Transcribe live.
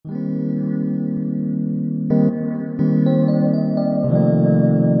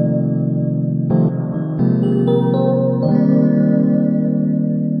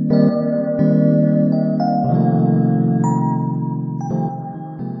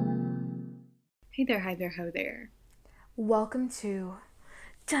Hey there, hi there, ho there. Welcome to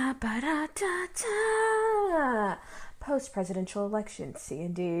da ba da da da post-presidential election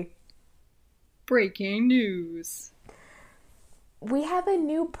C&D. Breaking news. We have a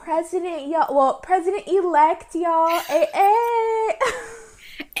new president, y'all. Well, president-elect, y'all. Hey,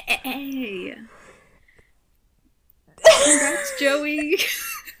 congrats, Joey.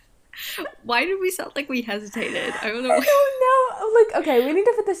 Why did we sound like we hesitated? I don't know. I don't know. Like, okay, we need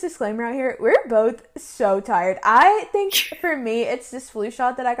to put this disclaimer out here. We're both so tired. I think for me, it's this flu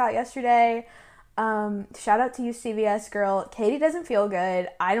shot that I got yesterday. Shout out to you, CVS girl. Katie doesn't feel good.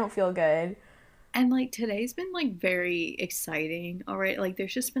 I don't feel good. And like today's been like very exciting. All right, like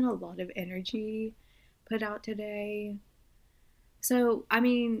there's just been a lot of energy put out today. So I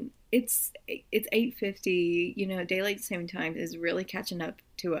mean, it's 8:50. Daylight saving time is really catching up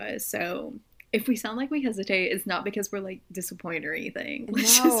to us. So if we sound like we hesitate, it's not because we're like disappointed or anything.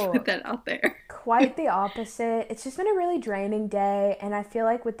 Let's just put No, that out there. quite the opposite. It's just been a really draining day, and I feel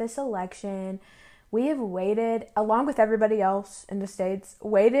like with this election, we have waited, along with everybody else in the States,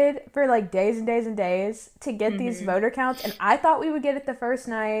 waited for like days and days and days to get these Hmm. voter counts, and I thought we would get it the first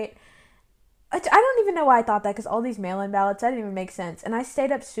night. I don't even know why I thought that because all these mail in ballots, that didn't even make sense. And I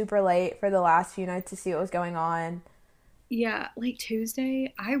stayed up super late for the last few nights to see what was going on. Yeah, like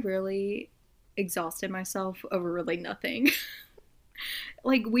Tuesday, I really exhausted myself over really nothing.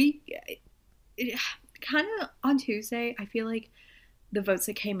 Like kind of on Tuesday, I feel like the votes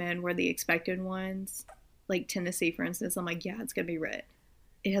that came in were the expected ones. Like Tennessee, for instance, I'm like, yeah, it's gonna be red.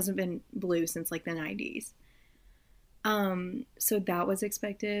 It hasn't been blue since like the 90s. So that was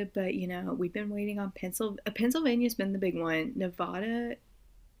expected, but we've been waiting on Pennsylvania's been the big one. Nevada,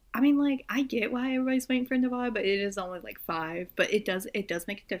 I mean, like, I get why everybody's waiting for Nevada, but it is only like five. But it does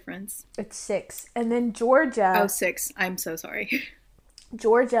make a difference. It's six. And then Oh, Georgia, six. I'm so sorry.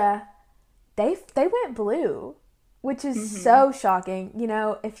 Georgia, they went blue, which is Hmm. so shocking.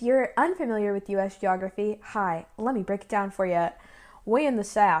 If you're unfamiliar with U.S. geography, hi, let me break it down for you. We in the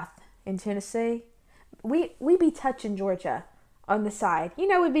South, in Tennessee, we be touching Georgia on the side.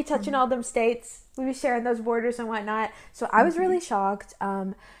 We'd be touching Hmm. all them states. We'd be sharing those borders and whatnot. So I was Hmm. really shocked.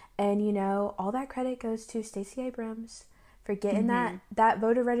 And all that credit goes to Stacey Abrams for getting that Hmm. that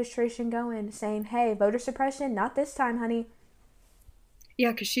voter registration going, saying, "Hey, voter suppression, not this time, honey."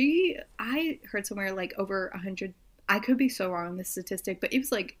 Yeah, because I heard somewhere like over 100. I could be so wrong on this statistic, but it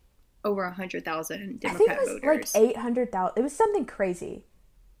was like over 100,000 I think it Democrat was like voters. 800,000. It was something crazy.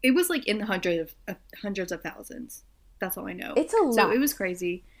 It was like in the hundreds of thousands. That's all I know. It's a So it was lot.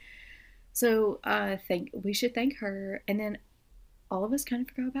 crazy. So thank we should thank her, and then all of us kind of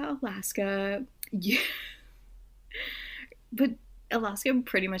forgot about Alaska. Yeah, but Alaska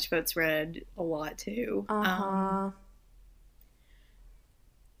pretty much votes red a lot too. Uh huh.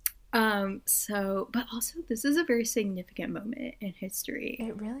 But also this is a very significant moment in history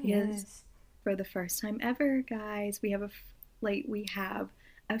It really because is. for the first time ever, guys, we have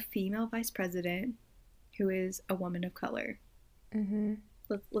a female vice president who is a woman of color. Mm-hmm.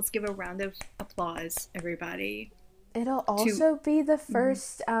 Let's give a round of applause, everybody. It'll To also be the Mhm.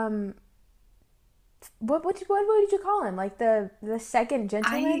 first. What would you call him? Like the second I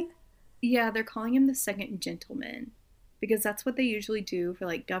gentleman? Yeah, they're calling him the second gentleman because that's what they usually do for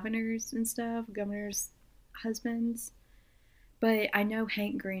like governors and stuff, governors' husbands. But I know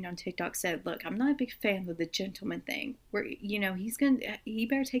Hank Green on TikTok said, "Look, I'm not a big fan of the gentleman thing. Where he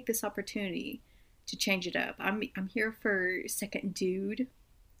better take this opportunity to change it up. I'm here for second dude."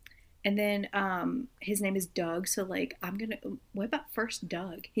 And then his name is Doug, so like I'm gonna. What about first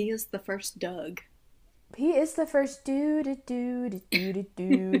Doug? He is the first Doug. He is the first do.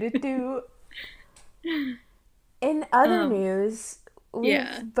 In other um, news, we've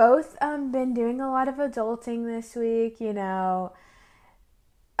yeah, both been doing a lot of adulting this week. Going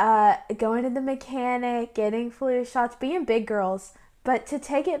to the mechanic, getting flu shots, being big girls. But to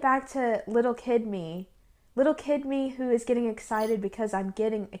take it back to little kid me who is getting excited because I'm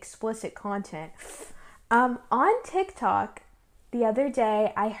getting explicit content. On TikTok, the other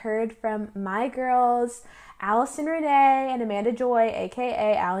day, I heard from my girls, Allison Renee and Amanda Joy,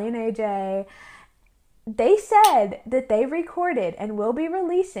 aka Allie and AJ. They said that they recorded and will be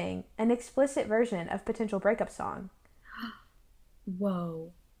releasing an explicit version of Potential Breakup Song.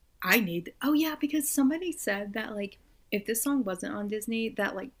 whoa. I need. Oh yeah, because somebody said that like if this song wasn't on Disney,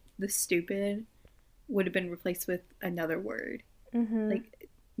 that like the stupid would have been replaced with another word. Mm-hmm. Like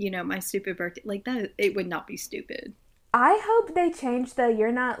my stupid birthday, like that. It would not be stupid. I hope they change the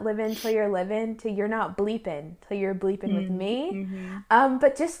 "you're not living till you're living" to "you're not bleeping till you're bleeping with me." Mm-hmm.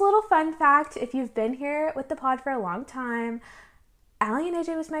 But just a little fun fact: if you've been here with the pod for a long time, Ally and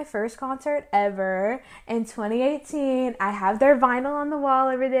AJ was my first concert ever in 2018. I have their vinyl on the wall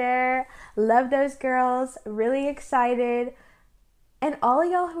over there. Love those girls. Really excited. And all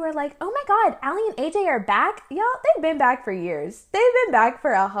of y'all who are like, oh my god, Ally and AJ are back? Y'all, they've been back for years. They've been back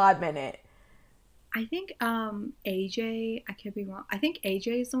for a hot minute. I think AJ, I could be wrong. I think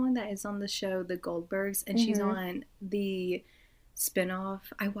AJ is the one that is on the show The Goldbergs, and she's Mm-hmm. on the spinoff.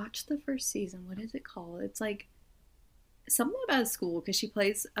 I watched the first season. What is it called? It's like something about a school because she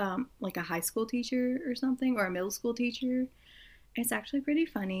plays like a high school teacher or something, or a middle school teacher. It's actually pretty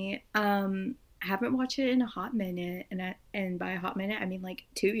funny. I haven't watched it in a hot minute, and by a hot minute I mean like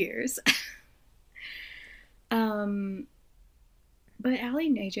 2 years. um, but Allie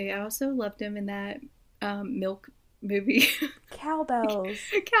and AJ, I also loved them in that Milk movie, Cowbells.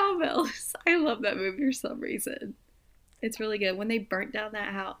 Cowbells. I love that movie for some reason. It's really good when they burnt down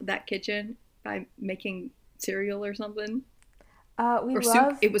that house, that kitchen by making cereal or something We or soup.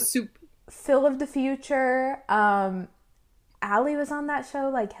 love It was soup. Phil of the Future. Allie was on that show,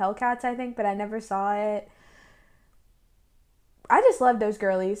 like Hellcats, I think, but I never saw it. I just love those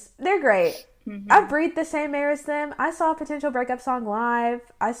girlies. They're great. I Hmm. breathed the same air as them. I saw Potential Breakup Song live.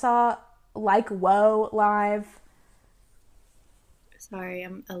 I saw Like Whoa live. Sorry,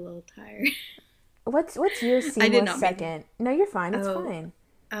 I'm a little tired. What's your I did seamless not mean. second? No, you're fine. It's Oh, fine.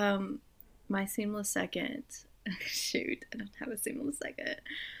 um, my seamless second. Shoot, I don't have a seamless second.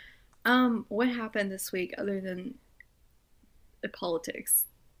 What happened this week other than the politics?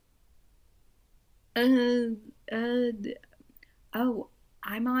 Uh, uh, oh,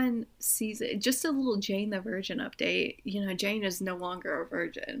 I'm on season. Just a little Jane the Virgin update. You know, Jane is no longer a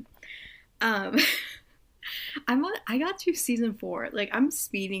virgin. Um, I'm on. I got to season 4. Like I'm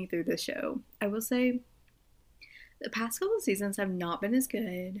speeding through the show. I will say the past couple of seasons have not been as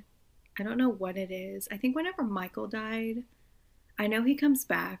good. I don't know what it is. I think whenever Michael died, I know he comes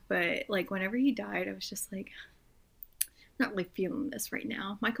back, but like whenever he died, I was just like, not really feeling this right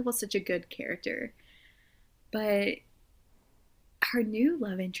now. Michael was such a good character, but her new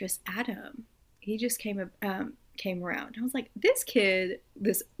love interest, Adam, he just came around. I was like, this kid,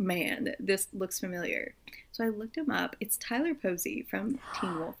 this man, this looks familiar. So I looked him up. It's Tyler Posey from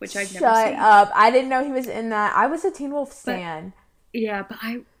Teen Wolf, which I've never Shut seen. up. I didn't know he was in that. I was a Teen Wolf But stan. yeah,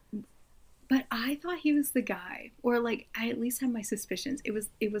 but I thought he was the guy, or like I at least had my suspicions. It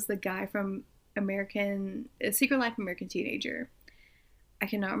was the guy from Secret Life of American Teenager. I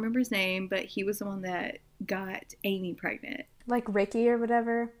cannot remember his name, but he was the one that got Amy pregnant. Like Ricky or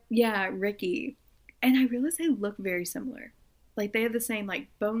whatever. Yeah, Ricky. And I realized they look very similar. Like they have the same like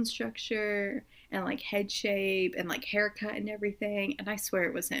bone structure and like head shape and like haircut and everything. And I swear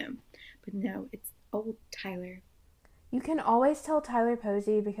it was him. But no, it's old Tyler. You can always tell Tyler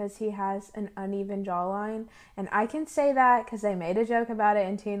Posey because he has an uneven jawline. And I can say that because they made a joke about it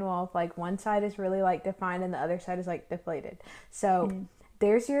in Teen Wolf. Like one side is really like defined and the other side is like deflated. So Mm.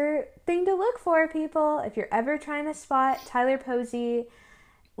 there's your thing to look for, people. If you're ever trying to spot Tyler Posey,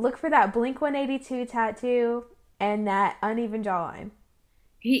 look for that Blink 182 tattoo and that uneven jawline.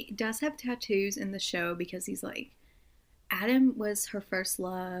 He does have tattoos in the show because he's like Adam was her first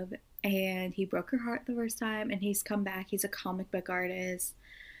love and he broke her heart the first time and he's come back. He's a comic book artist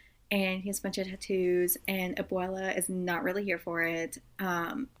and he has a bunch of tattoos and Abuela is not really here for it.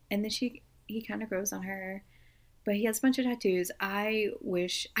 And then he kind of grows on her. But he has a bunch of tattoos. I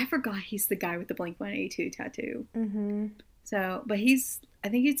forgot he's the guy with the Blink 182 tattoo. Mm-hmm. So, but I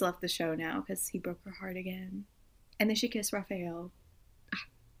think he's left the show now because he broke her heart again. And then she kissed Raphael.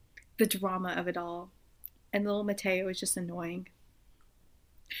 The drama of it all. And little Mateo is just annoying.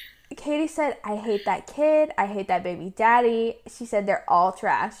 Katie said, I hate that kid. I hate that baby daddy. She said they're all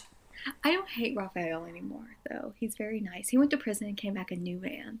trash. I don't hate Raphael anymore, though. He's very nice. He went to prison and came back a new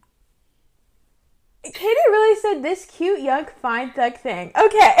man. Katie really said this cute, young, fine thug thing.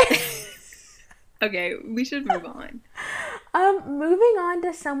 Okay. Okay, we should move on. Moving on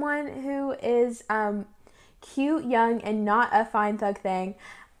to someone who is cute, young, and not a fine thug thing.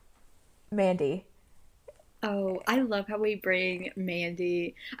 Mandy. Oh, I love how we bring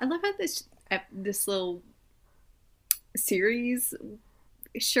Mandy. I love how this little series,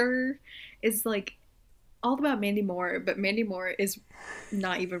 sure, is like all about Mandy Moore, but Mandy Moore is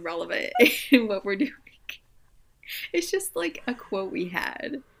not even relevant in what we're doing. It's just like a quote we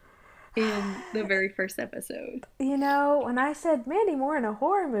had in the very first episode. You know, when I said Mandy Moore in a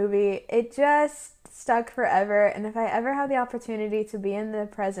horror movie, it just stuck forever. And if I ever have the opportunity to be in the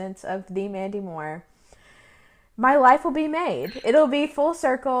presence of the Mandy Moore, my life will be made. It'll be full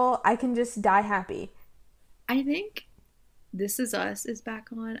circle. I can just die happy. I think This Is Us is back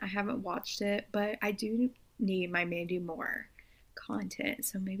on. I haven't watched it, but I do need my Mandy Moore content,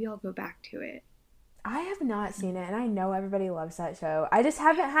 so maybe I'll go back to it. I have not seen it, and I know everybody loves that show. I just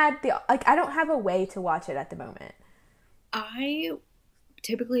haven't had the, like, I don't have a way to watch it at the moment. I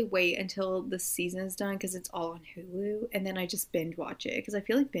typically wait until the season is done because it's all on Hulu, and then I just binge watch it because I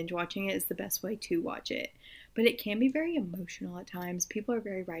feel like binge watching it is the best way to watch it. But it can be very emotional at times. People are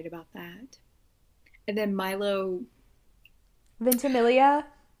very right about that. And then Milo, Ventimiglia?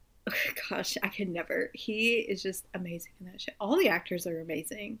 oh gosh, I can never. He is just amazing in that show. All the actors are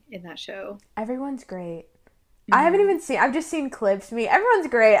amazing in that show. Everyone's great. I haven't Mm-hmm. even seen, I've just seen clips. Everyone's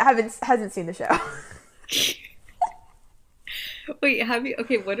great. Hasn't seen the show. Wait, have you?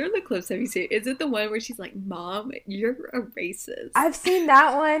 Okay, what are the clips have you seen? Is it the one where she's like, "Mom, you're a racist"? I've seen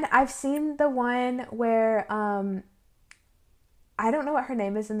that one. I've seen the one where, I don't know what her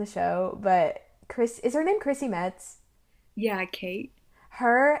name is in the show, but is her name Chrissy Metz? Yeah, Kate.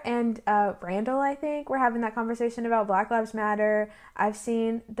 Her and Randall, I think, were having that conversation about Black Lives Matter. I've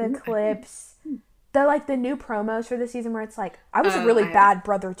seen the Ooh, clips, the new promos for the season where it's like, I was a really I bad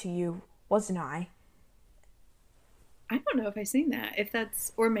brother to you, wasn't I? I don't know if I've seen that. If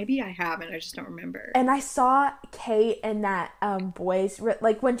that's, or maybe I haven't. I just don't remember. And I saw Kate and that boy's,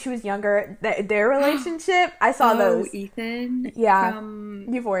 like when she was younger, their relationship. I saw Oh, those. Ethan. Yeah.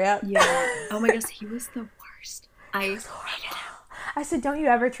 From Euphoria. yeah. Oh my gosh, he was the worst. I hated him. I said, don't you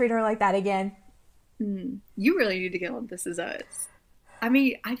ever treat her like that again. You really need to get on This Is Us. I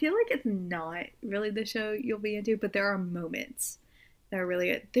mean, I feel like it's not really the show you'll be into, but there are moments that are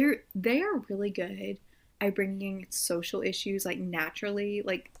really good. They are really good at bringing social issues like naturally.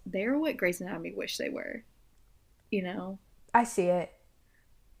 Like they're what Grey's Anatomy wish they were. You know. I see it.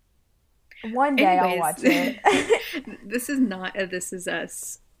 One day I'll watch it. This is not a This Is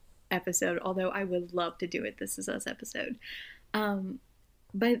Us episode, although I would love to do it. This Is Us episode.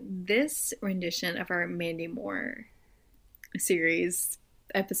 But this rendition of our Mandy Moore series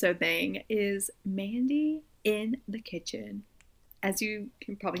episode thing is Mandy in the kitchen, as you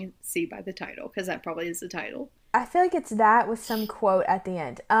can probably see by the title, because that probably is the title. I feel like it's that with some quote at the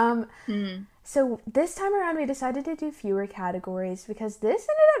end. So this time around we decided to do fewer categories because this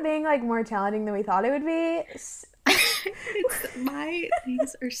ended up being like more challenging than we thought it would be. My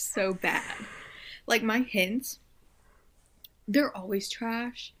things are so bad. Like my hints, they're always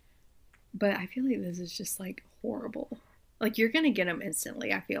trash, but I feel like this is just like horrible. Like you're gonna get them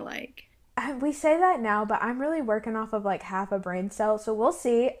instantly, I feel like. We say that now, but I'm really working off of like half a brain cell, so we'll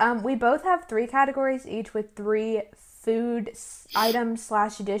see. We both have 3 categories each with 3 food items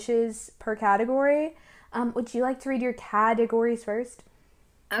 / dishes per category. Would you like to read your categories first?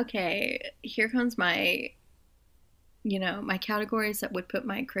 Okay, here comes my categories that would put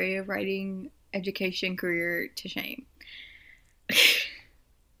my creative writing education career to shame.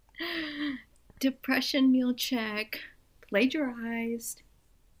 Depression meal check, plagiarized.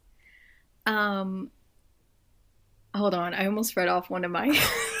 Hold on, I almost read off one of my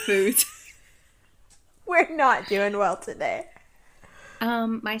foods. We're not doing well today.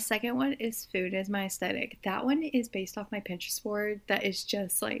 My second one is food as my aesthetic. That one is based off my Pinterest board that is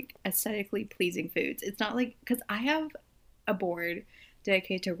just like aesthetically pleasing foods. It's not like, because I have a board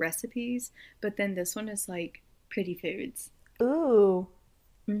dedicated to recipes, but then this one is like pretty foods. Ooh.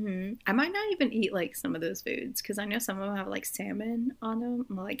 I might not even eat like some of those foods because I know some of them have like salmon on them.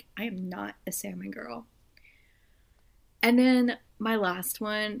 I'm like, I am not a salmon girl. And then my last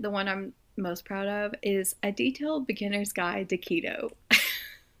one, the one I'm most proud of, is a detailed beginner's guide to keto.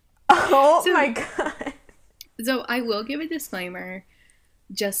 Oh my god. So I will give a disclaimer,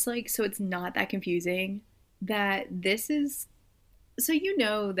 just like so it's not that confusing, that this is, so you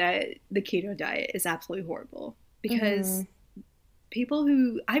know that the keto diet is absolutely horrible because people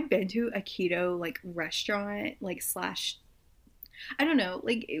who, I've been to a keto like restaurant like slash, I don't know,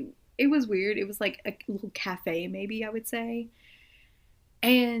 like it was weird. It was like a little cafe maybe, I would say.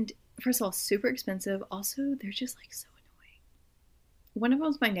 And first of all, super expensive. Also, they're just like so annoying. One of them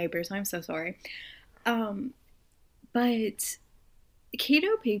was my neighbor, so I'm so sorry. But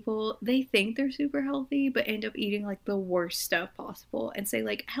keto people, they think they're super healthy, but end up eating like the worst stuff possible and say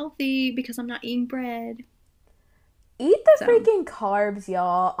like healthy because I'm not eating bread. Eat the freaking carbs,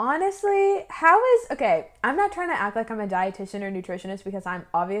 y'all. Honestly, okay, I'm not trying to act like I'm a dietitian or nutritionist because I'm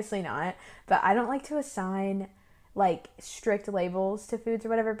obviously not, but I don't like to assign like strict labels to foods or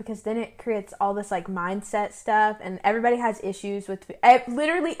whatever because then it creates all this like mindset stuff and everybody has issues with food.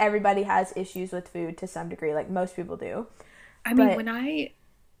 Literally everybody has issues with food to some degree, like most people do. I mean,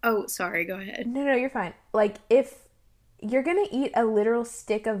 oh, sorry, go ahead. No, you're fine. Like if you're gonna eat a literal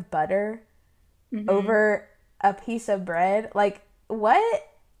stick of butter over a piece of bread, like what?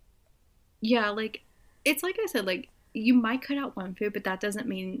 Yeah, like it's like I said, like you might cut out one food, but that doesn't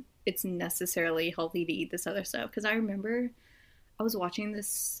mean it's necessarily healthy to eat this other stuff. Because I remember I was watching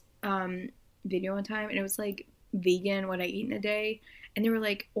this video one time, and it was like vegan what I eat in a day, and they were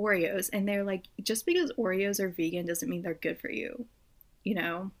like Oreos, and they're like, just because Oreos are vegan doesn't mean they're good for you, you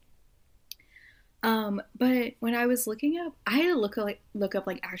know. But when I was looking up, I had to look up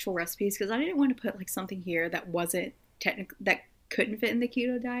like actual recipes because I didn't want to put like something here that wasn't technical that couldn't fit in the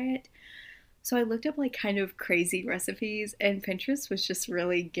keto diet. So I looked up like kind of crazy recipes, and Pinterest was just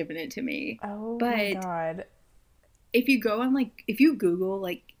really giving it to me. Oh my But God. if you go on like if you Google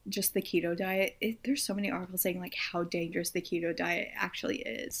like just the keto diet, there's so many articles saying like how dangerous the keto diet actually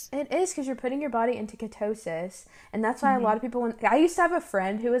is. It is because you're putting your body into ketosis, and that's why a Hmm. lot of people. I used to have a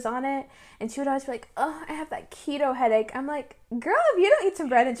friend who was on it, and she would always be like, "Oh, I have that keto headache." I'm like, "Girl, if you don't eat some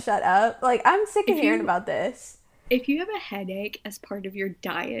bread and shut up, like I'm sick of If hearing you about this." if you have a headache as part of your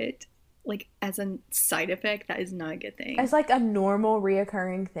diet, like as a side effect, that is not a good It's thing. like a normal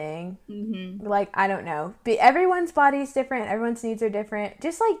reoccurring thing. Hmm. Like I don't know, but everyone's body is different. Everyone's needs are different.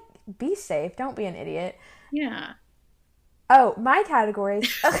 Just like be safe. Don't be an idiot. Yeah. Oh, my categories.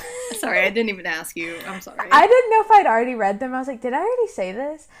 Sorry, I didn't even ask you. I'm sorry. I didn't know if I'd already read them. I was like, did I already say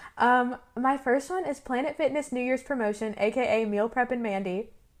this? My first one is Planet Fitness New Year's promotion, aka Meal Prep and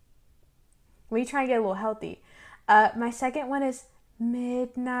Mandy. We try and get a little healthy. My second one is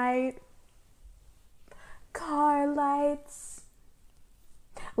Midnight Car Lights,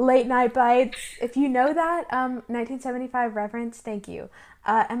 Late Night Bites. If you know that 1975 reference, thank you.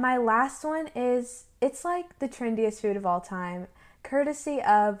 And my last one is it's like the trendiest food of all time, courtesy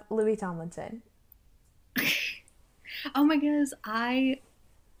of Louis Tomlinson. Oh my goodness, I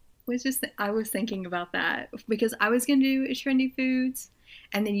was thinking about that because I was gonna do trendy foods,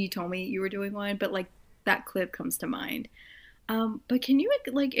 and then you told me you were doing one, but like that clip comes to mind. But can you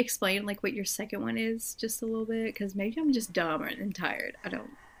like explain like what your second one is just a little bit? Because maybe I'm just dumb and tired. I don't.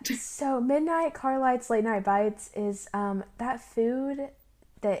 So midnight car lights, late night bites is that food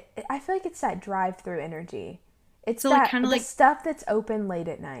that I feel like it's that drive-through energy. It's So like that kind of the like stuff that's open late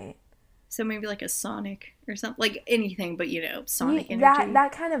at night. so maybe like a Sonic or something like anything, but you know You, Sonic that energy.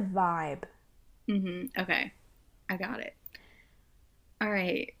 that kind of vibe. Okay, I got it. All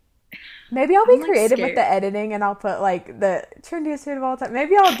right. Maybe I'll be I'm like creative with the scared. editing and I'll put like the trendiest food of all time.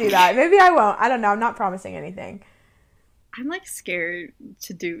 Maybe I'll do that. Maybe I won't. I don't know. I'm not promising anything. I'm like scared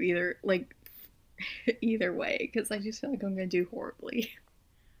to do either like either way because I just feel like I'm gonna do horribly.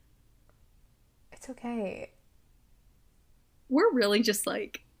 It's okay. We're really just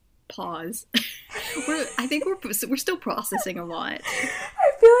like pause. I think we're still processing a lot.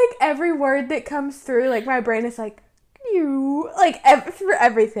 I feel like every word that comes through, like my brain is like, you like for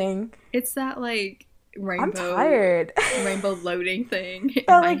everything. It's that like I'm rainbow tired. rainbow loading thing in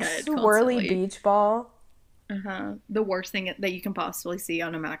That my like head swirly constantly. beach ball. Uh-huh. The worst thing that you can possibly see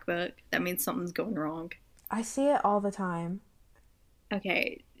on a MacBook. That means something's going wrong. I see it all the time.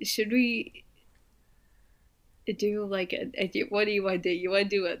 Okay, should we do like what do you want to do? You want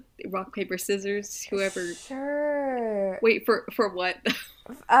to do a rock paper scissors? Whoever. Sure. Wait for what?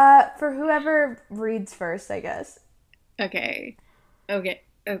 For whoever reads first, I guess. Okay. Okay.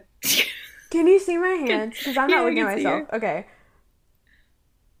 Oh. Can you see my Good. hands? Because I'm Yeah, not I looking can at see myself. you. Okay.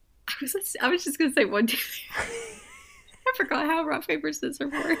 I was just gonna say one, two, three. I forgot how rock paper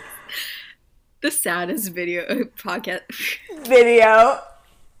scissors works. The saddest video podcast. Video.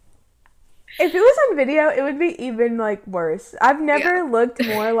 If it was on video, it would be even like worse. I've Yeah. never looked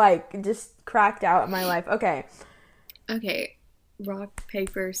more like just cracked out in my life. Okay. Okay. Rock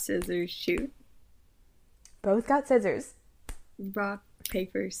paper scissors shoot. Both got scissors. Rock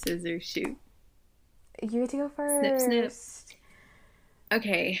paper scissors shoot. You get to go Snip snip. first.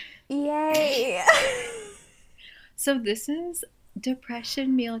 Okay. Yay. So this is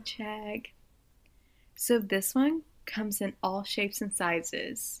depression meal check. So this one comes in all shapes and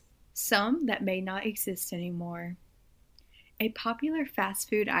sizes. Some that may not exist anymore. A popular fast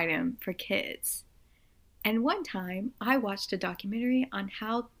food item for kids. And one time, I watched a documentary on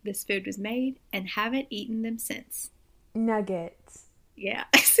how this food was made and haven't eaten them since. Nuggets. Yeah,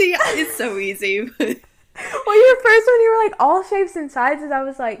 see, it's so easy. Well, your first one, you were like all shapes and sizes. I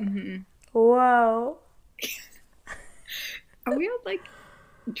was like, Mhm. whoa. Are we on like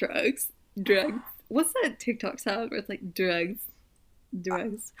drugs? Drugs? What's that TikTok sound where it's like drugs?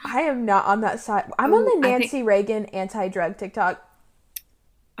 Drugs. I am not on that side. I'm on Oh, the I Nancy think. Reagan anti-drug TikTok.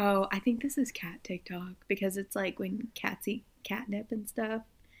 Oh, I think this is cat TikTok because it's like when cats eat catnip and stuff,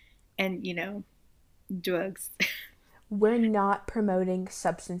 and you know, drugs. We're not promoting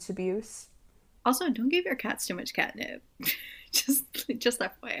substance abuse. Also, don't give your cats too much catnip. just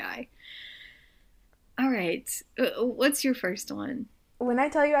FYI. All right. What's your first one? When I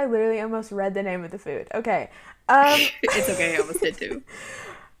tell you, I literally almost read the name of the food. Okay. Um, It's okay. I almost did too.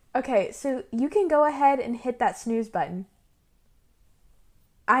 okay, so you can go ahead and hit that snooze button.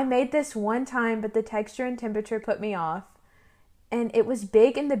 I made this one time, but the texture and temperature put me off. And it was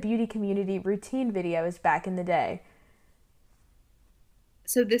big in the beauty community routine videos back in the day.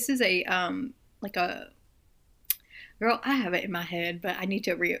 So this is a like a girl. I have it in my head, but I need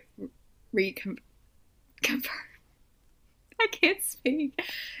to confirm. I can't speak.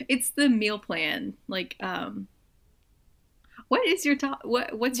 It's the meal plan. Like what is your top?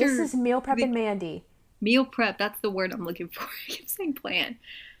 What's This your is Meal Prep and the Mandy. meal prep? That's the word I'm looking for. I keep saying plan.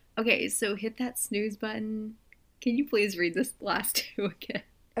 Okay, so hit that snooze button. Can you please read this last two again?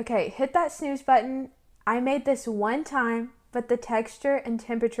 Okay, hit that snooze button. I made this one time, but the texture and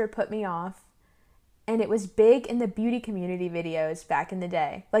temperature put me off. And it was big in the beauty community videos back in the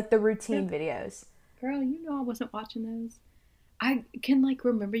day, like the routine videos. Girl, you know I wasn't watching those. I can like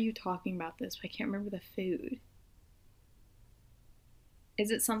remember you talking about this, but I can't remember the food.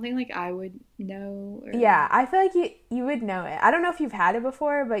 Is it something like I would know or Yeah, I feel like you would know it. I don't know if you've had it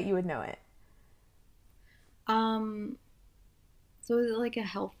before, but you would know it. um so is it like a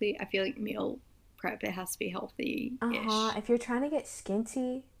healthy I feel like meal prep it has to be Uh-huh. healthy-ish. If you're trying to get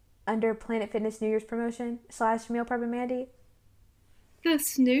skinty under Planet Fitness New Year's promotion / Meal Prep and Mandy, The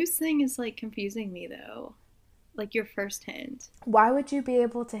snooze thing is like confusing me though. Like your first hint. why would you be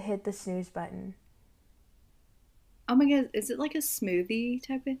able to hit the snooze button? Oh my god, is it like a smoothie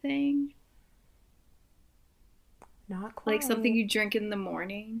type of thing? Not Like something quite. you drink in the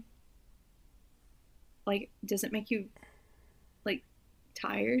morning? Like does it make you like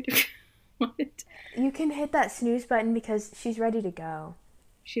tired? What? You can hit that snooze button because she's ready to go.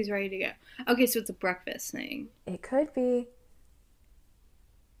 She's ready to go. Okay, so it's a breakfast thing. It could be.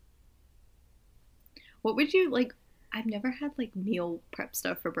 What would you like? I've never had like meal prep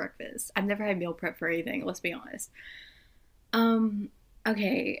stuff for breakfast. I've never had meal prep for anything, let's be honest. Um,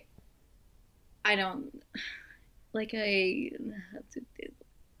 okay, I don't like a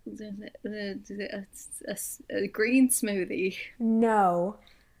green smoothie. No.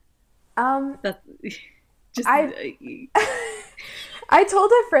 Um, That's just I I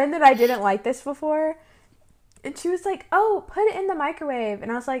told a friend that I didn't like this before, and she was like, "Oh, put it in the microwave."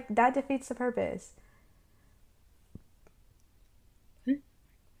 And I was like, "That defeats the purpose."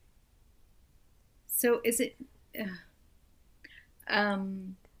 so is it uh,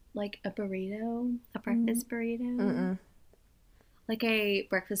 um like a burrito, a breakfast burrito, Mm-mm. like a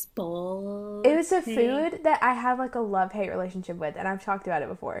breakfast It bowl was a thing? food that I have like a love-hate relationship with, and I've talked about it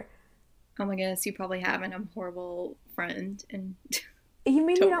before. Oh my goodness, you probably have, and I'm a horrible friend and You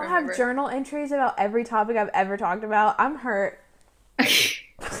mean you don't don't have remember. journal entries about every topic I've ever talked about? I'm hurt.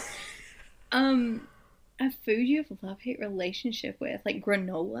 um, a food you have a love-hate relationship with, like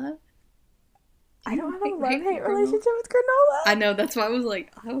granola. Do I you don't have a hate love-hate granola? relationship with granola. I know, that's why I was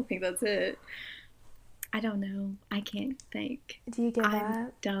like, I don't think that's it. I don't know. I can't think. Do you give I'm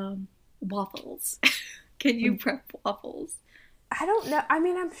up? dumb. Waffles. Can you prep waffles? I don't know. I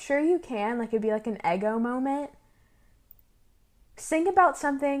mean, I'm sure you can. Like, it'd be like an Eggo moment. Think about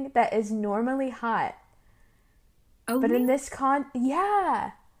something that is normally hot, but in Oatmeal? this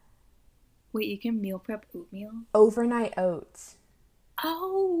yeah, Wait, you can meal prep oatmeal? overnight oats.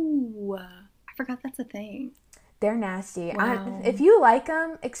 Oh, I forgot that's a thing. They're nasty. Wow. If you like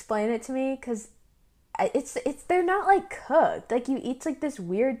them, explain it to me, because it's they're not like cooked. Like, you eat like this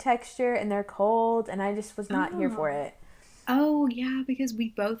weird texture, and they're cold, and I just was not here for Oh. it. Oh, yeah, because we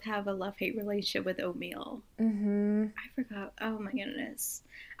both have a love-hate relationship with oatmeal. Mm-hmm. I forgot. Oh my goodness.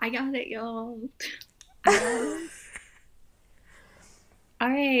 I got it, y'all. I got it. All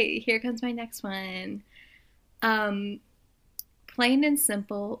right, here comes my next one. Um, plain and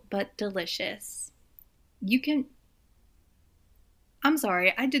simple, but delicious. You can. I'm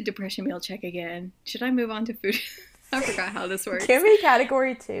sorry, I did depression meal check again. Should I move on to food? I forgot how this Give works. me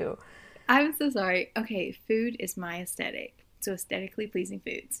category 2. I'm so sorry. Okay, food is my aesthetic. So, aesthetically pleasing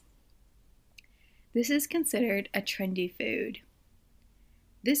foods. This is considered a trendy food.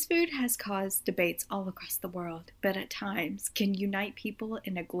 This food has caused debates all across the world, but at times can unite people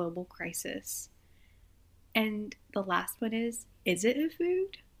in a global crisis. And the last one is it a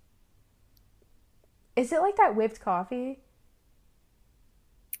food? Is it like that whipped coffee?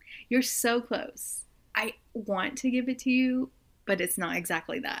 You're so close. I want to give it to you, but it's not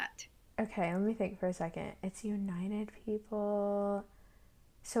exactly that. Okay, let me think for a second. It's united people.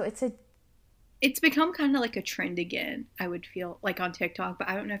 So it's a It's become kind of like a trend again, I would feel like on TikTok, but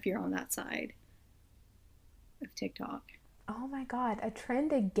I don't know if you're on that side of TikTok. Oh my god, a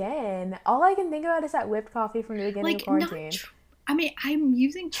trend again. All I can think about is that whipped coffee from the beginning of Like, not, quarantine. I mean, I'm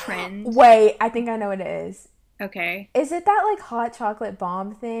using trend. Wait, I think I know what it is. Okay. Is it that like hot chocolate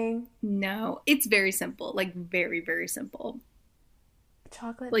bomb thing? No, it's very simple. Like, very, very simple.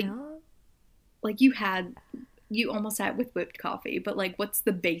 Chocolate Like, milk? you almost had it with whipped coffee, but like, what's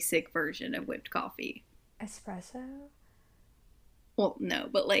the basic version of whipped coffee? Espresso? Well, no,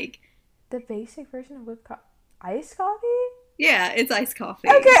 but like, The basic version of whipped coffee? Iced coffee? yeah, it's iced coffee.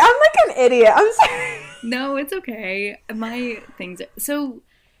 Okay, I'm like an idiot. I'm sorry. No, it's okay. My things, so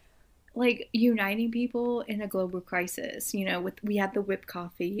like uniting people in a global crisis, with we had the whipped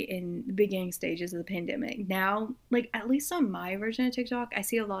coffee in the beginning stages of the pandemic. Now, like at least on my version of TikTok, I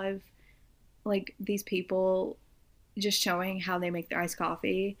see a lot of like these people just showing how they make their iced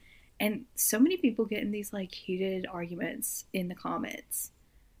coffee. And so many people get in these like heated arguments in the comments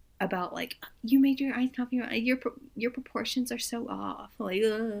about like you made your iced coffee, your proportions are so off. Like,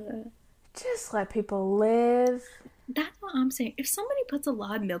 ugh. Just let people live. That's what I'm saying. If somebody puts a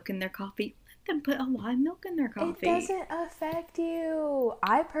lot of milk in their coffee, let them put a lot of milk in their It coffee. doesn't affect you.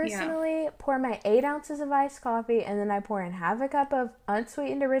 I Yeah. personally pour my 8 ounces of iced coffee and then I pour in half a cup of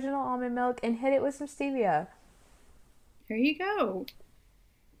unsweetened original almond milk and hit it with some stevia. There you go.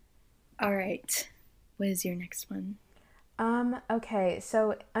 All right. What is your next one? Okay,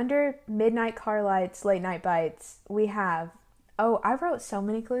 so under Midnight Car Lights, Late Night Bites, we have. Oh, I wrote so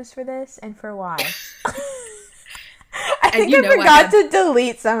many clues for this and for why. I think I forgot to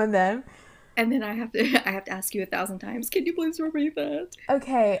delete some of them. And then I have to ask you 1,000 times. Can you please repeat that?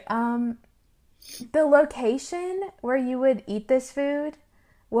 Okay, the location where you would eat this food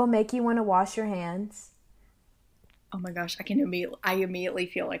will make you want to wash your hands. Oh my gosh, I immediately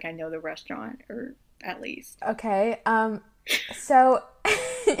feel like I know the restaurant, or at least. Okay, so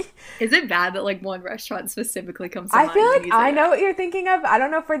is it bad that like one restaurant specifically comes to I mind? feel like I know what you're thinking of. I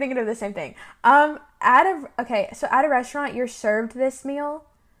don't know if we're thinking of the same thing. At a restaurant, you're served this meal,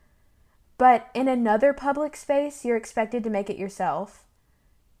 but in another public space, you're expected to make it yourself.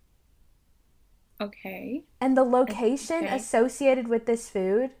 Okay. And the location associated with this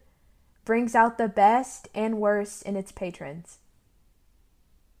food brings out the best and worst in its patrons.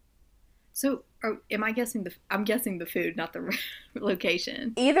 So, am I guessing I'm guessing the food, not the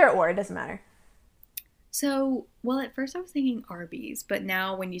location. Either or, it doesn't matter. So, well, at first I was thinking Arby's, but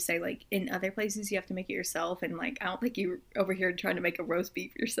now when you say like in other places you have to make it yourself, and like I don't think you're over here trying to make a roast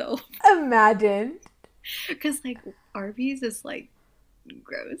beef yourself. Imagine. Because like Arby's is like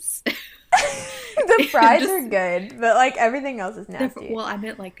gross. The fries are good, but like everything else is nasty. Well, I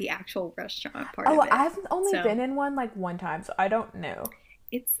meant like the actual restaurant part of it. I've only been in one like one time, so I don't know.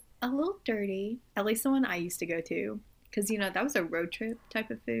 It's a little dirty, at least the one I used to go to, because that was a road trip type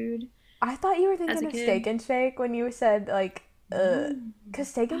of food. I thought you were thinking of Steak and Shake when you said like, because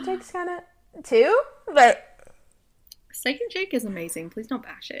Steak and Shake's kind of too, but Steak and Shake is amazing. Please don't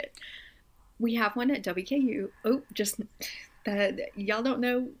bash it. We have one at WKU. Oh, just that y'all don't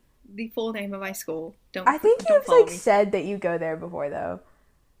know the full name of my school. I think you've like said that you go there before though.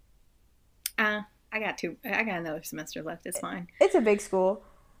 I got another semester left. It's fine. It's a big school.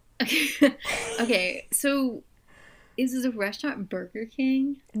 Okay, so is the restaurant Burger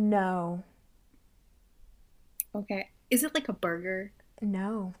King? No. Okay. Is it like a burger?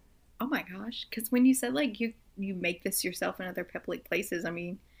 No. Oh my gosh. Because when you said like you make this yourself in other public places, I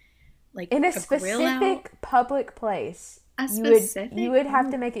mean, like in a specific public place. You would have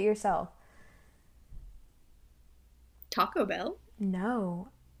to make it yourself. Taco Bell? No.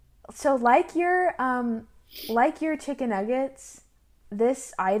 So like your chicken nuggets,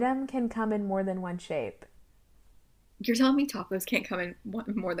 this item can come in more than one shape. You're telling me tacos can't come in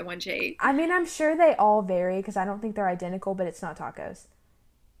more than one shape? I mean, I'm sure they all vary because I don't think they're identical, but it's not tacos.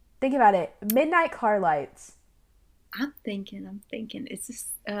 Think about it. Midnight Car Lights. I'm thinking. Is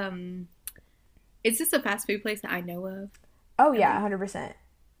this a fast food place that I know of? Oh yeah, 100%.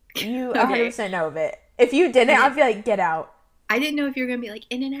 You 100% know of it. If you didn't, I'd be like, get out. I didn't know if you were gonna be like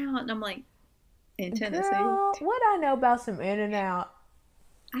In-N-Out, and I'm like, in Tennessee. Girl, what I know about some In-N-Out?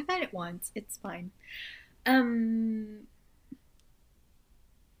 I've had it once. It's fine.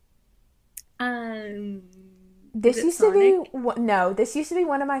 This used to be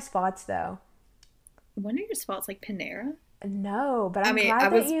one of my spots though. One of your spots, like Panera? No, but I'm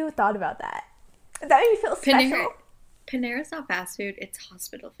glad that you thought about that. That made me feel special. Panera's not fast food; it's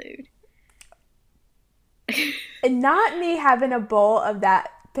hospital food. And not me having a bowl of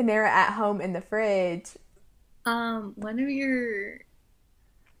that Panera at home in the fridge. One of your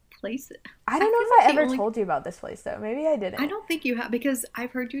places. I don't know if I ever told you about this place though. Maybe I didn't. I don't think you have, because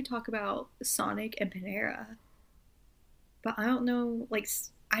I've heard you talk about Sonic and Panera. but I don't know. Like,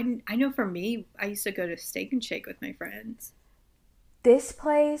 I know for me, I used to go to Steak and Shake with my friends. This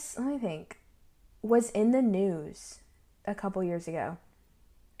place, let me think, was in the news a couple years ago.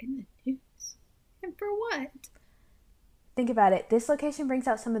 In the news, and for what? Think about it. This location brings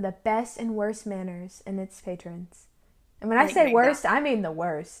out some of the best and worst manners in its patrons. And when I Like say worst, McDonald's. I mean the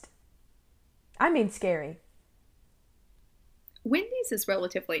worst. I mean scary. Wendy's is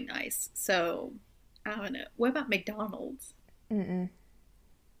relatively nice, so I don't know. What about McDonald's? Mm-mm.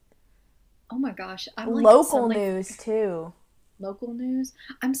 Oh my gosh, I'm like Local suddenly news, too. local news.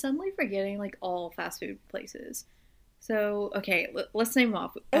 I'm suddenly forgetting like all fast food places. So okay, let's name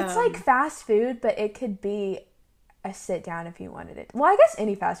off. It's like fast food, but it could be a sit down if you wanted it. Well, I guess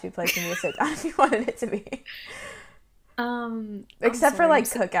any fast food place can be a sit down if you wanted it to be. I'm Except for sorry. like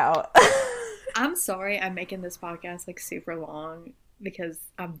Cookout. I'm sorry. I'm making this podcast like super long because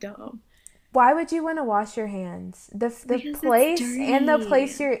I'm dumb. Why would you want to wash your hands? The Because it's place and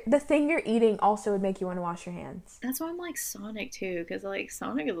dirty. the thing you're eating also would make you want to wash your hands. That's why I'm like Sonic too, because like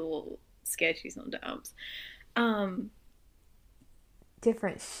Sonic is a little sketchy sometimes. Um,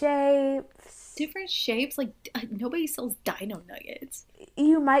 Different shapes. Different shapes. Like nobody sells Dino Nuggets.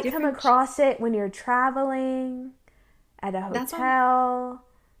 You might come Different. across it when you're traveling at a That's why. hotel.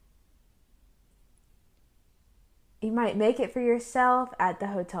 You might make it for yourself at the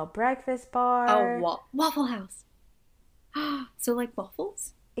hotel breakfast Oh, bar. Waffle House. So like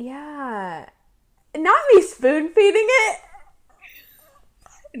waffles? Yeah. Not me spoon feeding it.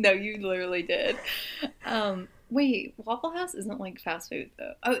 No, you literally did. Wait, Waffle House isn't like fast food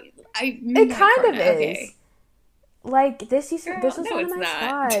though. Oh, I It mean like kind of Cornet. is. Okay, Like girl, this was no, one of it's my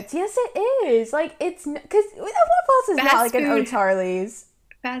not. spots. Yes, it is. Like it's because Waffle House is not Fast like an food. O'Charlie's.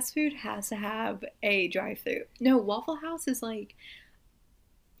 Fast food has to have a drive-through. No, Waffle House is like.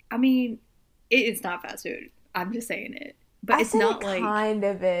 I mean, it is not fast food. I'm just saying it, but I it's said it not like kind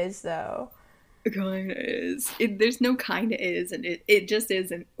of is though. it kind of is. There's no kind of is, and it just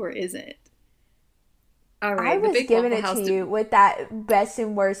isn't or isn't. All I right, the was big giving Waffle it to House. you with that best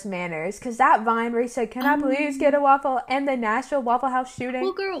and worst manners because that Vine where he said, "Can I please get Um, a waffle?" and the Nashville Waffle House shooting.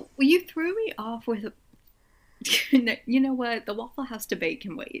 well, girl, you threw me off with. You know what? The Waffle House debate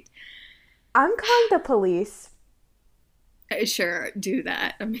can wait. I'm calling the police. Sure, do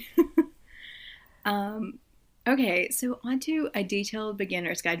that. I mean, um, okay, so onto a detailed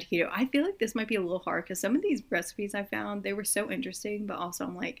beginner's guide to keto. I feel like this might be a little hard because some of these recipes I found they were so interesting, but also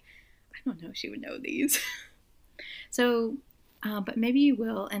I'm like, I don't know if she would know these. So, but maybe you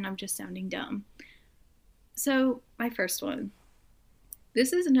will, and I'm just sounding dumb. So, my first one.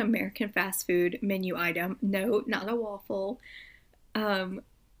 This is an American fast food menu item. No, not a waffle. Um,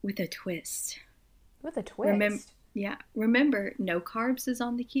 with a twist. With a Remember, twist. yeah. Remember, no carbs is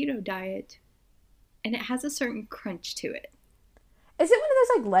on the keto diet, and it has a certain crunch to it. Is it one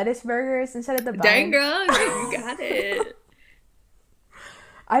of those like lettuce burgers instead of the Dang bun? girl, you got it.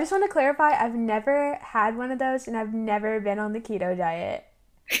 I just want to clarify I've never had one of those and I've never been on the keto diet.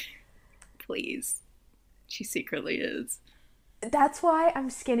 Please, she secretly is. That's why I'm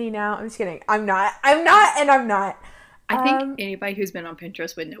skinny now. I'm just kidding. I'm not. I'm not and I'm not. I think Um, anybody who's been on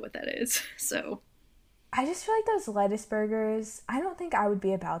Pinterest would know what that is. So, I just feel like those lettuce burgers, I don't think I would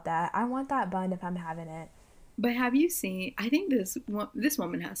be about that. I want that bun if I'm having it. but have you seen? I think this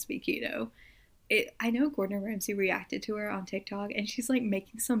woman has to be keto. I know Gordon Ramsay reacted to her on TikTok, and she's like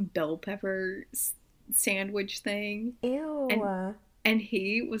making some bell pepper sandwich thing, and Ew.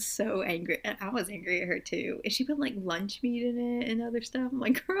 he was so angry, and I was angry at her too. And she put like lunch meat in it and other stuff. I'm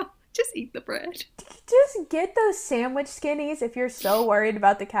like, girl, just eat the bread. Just get those sandwich skinnies if you're so worried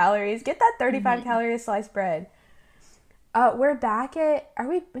about the calories. Get that 35 Mm-hmm. calorie sliced bread. We're back at. Are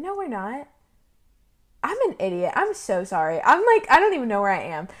we? No, we're not. I'm an idiot. I'm so sorry. I'm like, I don't even know where I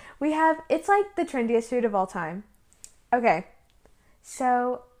am. We have, it's like the trendiest food of all time. Okay.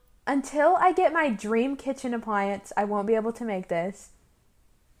 So until I get my dream kitchen appliance, I won't be able to make this.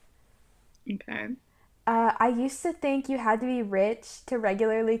 Okay. I used to think you had to be rich to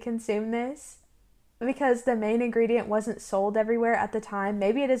regularly consume this because the main ingredient wasn't sold everywhere at the time.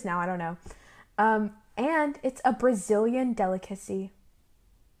 Maybe it is now, I don't know. And it's a Brazilian delicacy.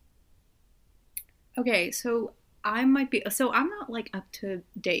 Okay, so I might be so I'm not like up to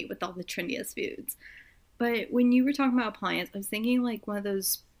date with all the trendiest foods. But when you were talking about appliance, I was thinking like one of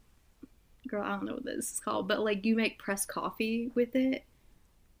those girl, I don't know what this is called, but like you make pressed coffee with it.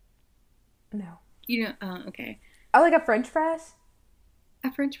 No. You know, okay. Oh, like a French press?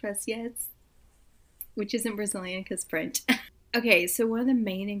 A French press, yes. Which isn't Brazilian because French. Okay, so one of the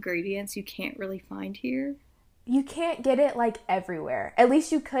main ingredients you can't really find here. You can't get it like everywhere. At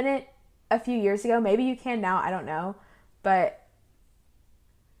least you couldn't a few years ago. Maybe you can now. I don't know. but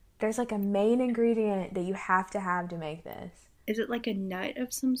there's like a main ingredient that you have to make this. Is it like a nut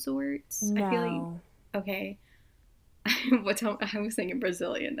of some sorts? I feel like, No. okay. What time I was thinking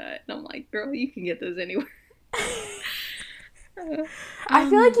Brazilian nut, and I'm like, girl, you can get those anywhere. Uh, I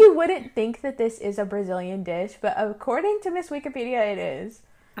feel like um. you wouldn't think that this is a Brazilian dish, but according to Miss Wikipedia, it is.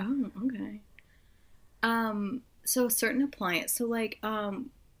 Oh, okay. So a certain appliance. So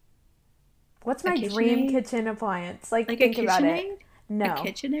What's a my dream KitchenAid, kitchen appliance? Like, like a think about it. KitchenAid, a No.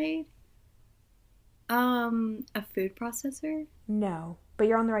 KitchenAid, a food processor, No. But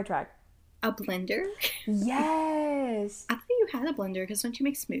you're on the right track. a blender. Yes. I thought you had a blender because don't you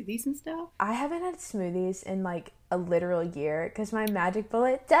make smoothies and stuff? I haven't had smoothies in like a literal year because my magic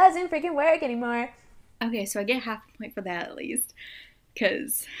bullet doesn't freaking work anymore. Okay, so I get half a point for that at least,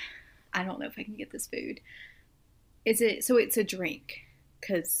 because I don't know if I can get this food. Is it so? It's a drink,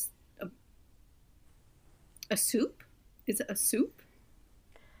 because a soup? Is it a soup?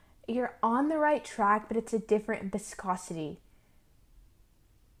 You're on the right track, but it's a different viscosity.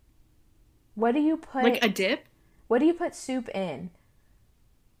 What do you Like put a dip? what do you put soup in?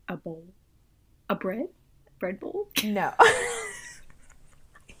 A bowl? A bread bowl? No.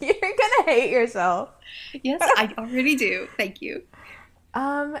 You're gonna hate yourself. Yes, I already do. Thank you.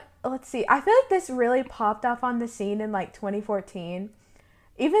 Let's see. I feel like this really popped off on the scene in like 2014.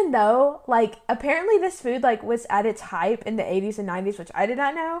 Even though, like, apparently this food like was at its hype in the 80s and 90s, which I did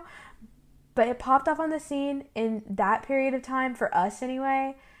not know, but it popped off on the scene in that period of time for us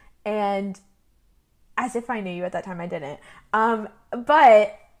anyway. And as if I knew you at that time, I didn't.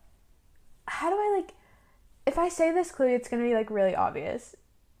 But how do I like if I say this clue, it's gonna be like really obvious.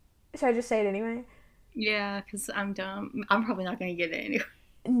 Should I just say it anyway? Yeah, because I'm dumb. I'm probably not going to get it anyway.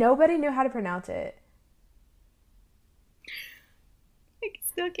 Nobody knew how to pronounce it. I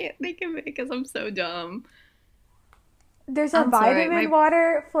still can't think of it because I'm so dumb. There's a I'm sorry, vitamin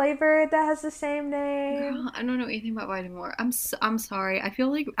water flavor that has the same name. girl, I don't know anything about vitamin water. I'm sorry. I feel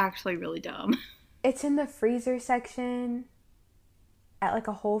like actually really dumb. It's in the freezer section at like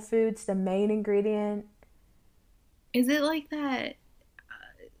a Whole Foods, the main ingredient. Is it like that?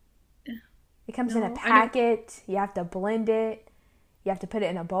 It comes in a No, I don't. packet. You have to blend it. You have to put it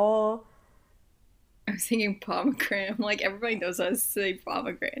in a bowl. I was thinking pomegranate. I'm like, everybody knows how to say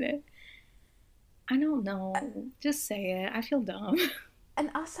pomegranate. I don't know. Just say it. I feel dumb. An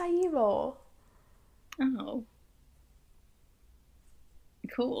acai bowl. Oh,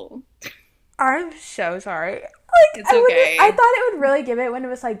 cool. I'm so sorry. Like It's okay. I thought it would really give it when it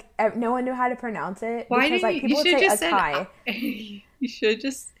was like no one knew how to pronounce it Why because didn't like you? people You would should say have just said. acai. You should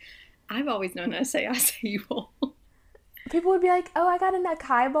just. I've always known how to say acai bowl. People would be like, "Oh, I got an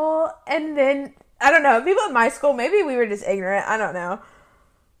acai bowl," and then I don't know. People at my school, maybe we were just ignorant. I don't know.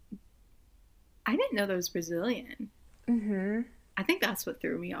 I didn't know that was Brazilian. Mm-hmm. I think that's what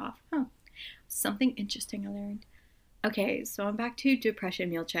threw me off. Huh. Something interesting I learned. Okay, so I'm back to depression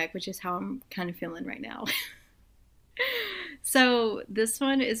meal check, which is how I'm kind of feeling right now. So this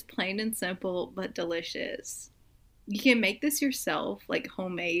one is plain and simple but delicious. You can make this yourself, like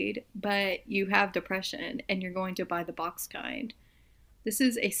homemade, but you have depression and you're going to buy the box kind. This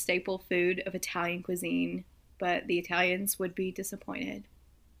is a staple food of Italian cuisine, but the Italians would be disappointed.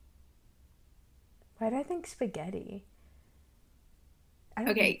 Why did I think spaghetti? I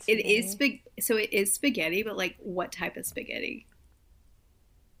don't Okay, eat it is spaghetti. so it is spaghetti, but like what type of spaghetti?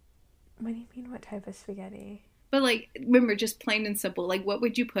 What do you mean? What type of spaghetti? But like remember just plain and simple. Like what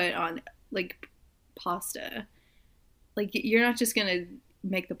would you put on like pasta? Like you're not just going to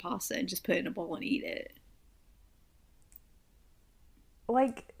make the pasta and just put it in a bowl and eat it.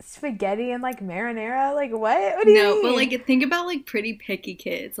 Like spaghetti and like marinara? Like what? What do you No, but mean? like think about like pretty picky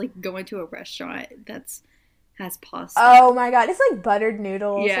kids like going to a restaurant that's has pasta. Oh my god, it's like buttered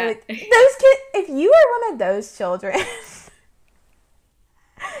noodles. Or Yeah. like those kids. If you were one of those children,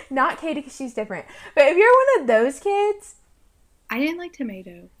 not Katie because she's different, but if you're one of those kids, I didn't like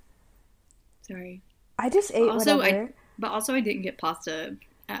tomato. Sorry. I just But ate also I whatever. but also I didn't get pasta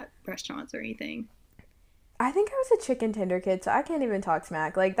at restaurants or anything. I think I was a chicken tender kid, so I can't even talk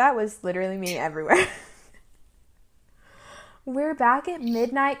smack. Like that was literally me everywhere. We're back at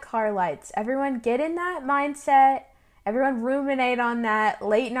midnight car lights. Everyone get in that mindset. Everyone ruminate on that.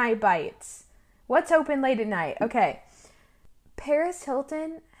 Late night bites. What's open late at night? Okay. Paris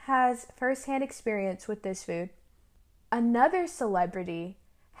Hilton has firsthand experience with this food. Another celebrity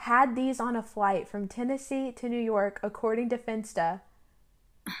had these on a flight from Tennessee to New York, according to Finsta.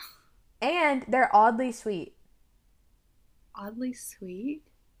 And they're oddly sweet. Oddly sweet.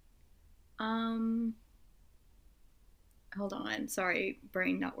 Um Hold on. Sorry,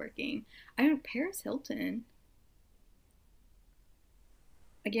 brain not working. I don't Paris Hilton.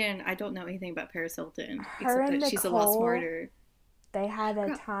 Again, I don't know anything about Paris Hilton Her except and that she's a lot Nicole, smarter. they had a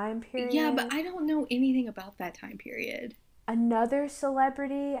Girl, time yeah, but period. I don't know anything about that time period. Another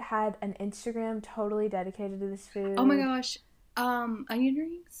celebrity had an Instagram totally dedicated to this Oh my food. gosh, onion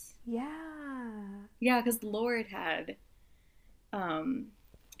rings. Yeah. Yeah, because Lord had um.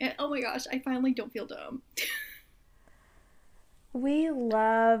 Oh my gosh, I finally don't feel dumb. We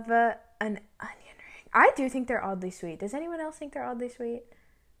love an onion ring. I do think they're oddly sweet. Does anyone else think they're oddly sweet?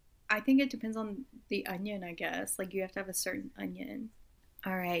 I think it depends on the onion, I guess. Like you have to have a certain onion.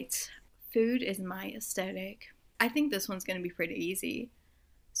 All right, food is my aesthetic. I think this one's gonna be pretty easy.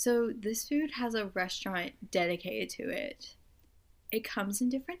 So this food has a restaurant dedicated to it. It comes in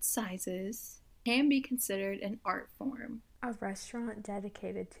different sizes, can be considered an art form. A restaurant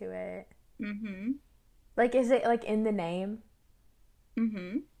dedicated to it. Mm-hmm. Like, is it like in the name?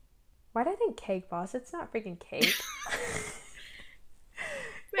 Mm-hmm. Why do I think Cake Boss? It's not freaking cake.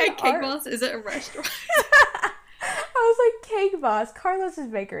 An Man, Cake art. Boss is it a restaurant? I was like, Cake Boss, Carlos's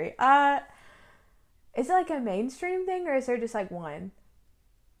Bakery. Is it like a mainstream thing or is there just like one?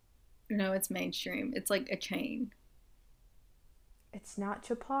 No, it's mainstream. It's like a chain. It's not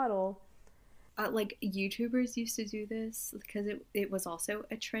Chipotle. Like YouTubers used to do this because it was also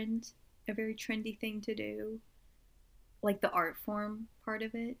a trend, a very trendy thing to do. Like the art form part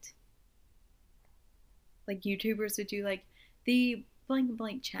of it. Like YouTubers would do like the blank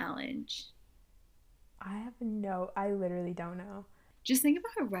blank challenge. I literally don't know. Just think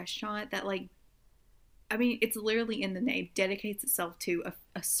about a restaurant that like I mean it's literally in the name dedicates itself to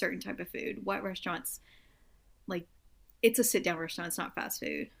a certain type of food. What restaurants like it's a sit down restaurant, it's not fast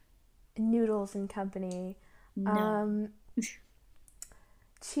food. Noodles and Company. No. Um,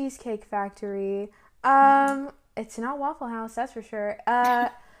 Cheesecake Factory. It's not Waffle House, that's for sure.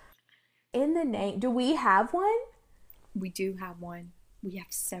 In the name, do we have one? We do have one. We have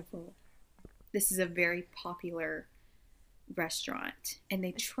several. This is a very popular restaurant and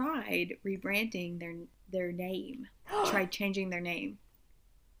they tried rebranding their name. Tried changing their name.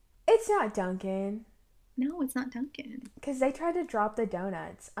 It's not Dunkin'. No, it's not Dunkin'. Because they tried to drop the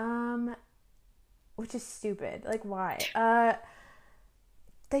donuts. Which is stupid. Like, why?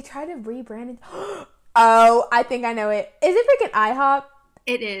 They tried to rebrand it. Oh, I think I know it. Is it freaking IHOP?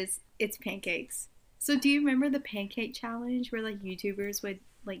 It is. It's pancakes. So do you remember the pancake challenge where like YouTubers would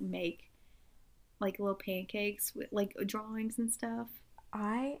like make like little pancakes with like drawings and stuff?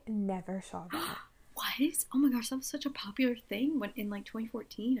 I never saw that. What? Oh my gosh, that was such a popular thing when in like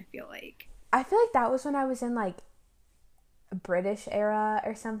 2014, I feel like. I feel like that was when I was in like British era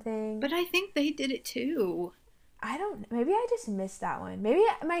or something. But I think they did it too. I don't. Maybe I just missed that one. Maybe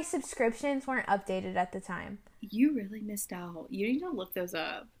my subscriptions weren't updated at the time. You really missed out. You need to look those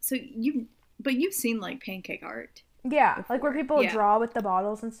up. But you've seen like pancake art Yeah, like where before. people Yeah. draw with the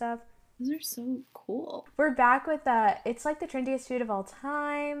bottles and stuff. Those are so cool. We're back with it's like the trendiest food of all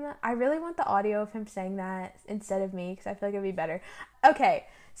time. I really want the audio of him saying that instead of me because I feel like it'd be better. Okay,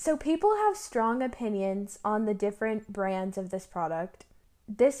 so people have strong opinions on the different brands of this product.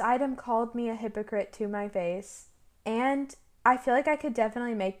 This item called me a hypocrite to my face, and I feel like I could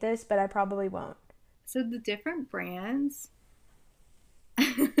definitely make this, but I probably won't. So the different brands.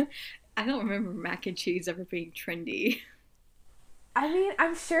 I don't remember mac and cheese ever being trendy. I mean,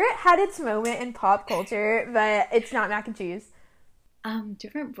 I'm sure it had its moment in pop culture, but it's not mac and cheese.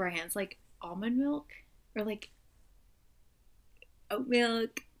 Different brands like almond milk or like oat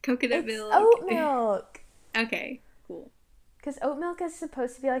milk, coconut It's milk. oat milk. Okay, cool. Because oat milk is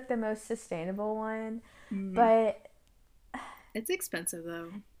supposed to be like the most sustainable one, Mm. but It's expensive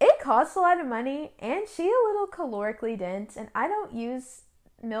though. it costs a lot of money, and she's a little calorically dense, and I don't use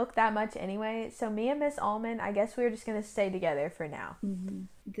milk that much anyway, so me and Miss Almond, I guess we're just gonna stay together for now.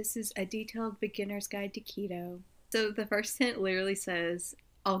 This is a detailed beginner's guide to keto. So the first hint literally says,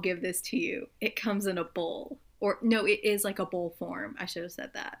 I'll give this to you. It comes in a bowl. Or, no, it is like a bowl form. I should have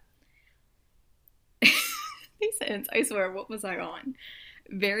said that. These hints, I swear, what was I on?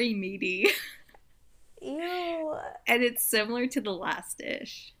 Very meaty. Ew. And it's similar to the last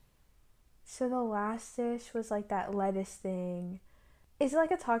dish. So the last dish was like that lettuce thing. Is it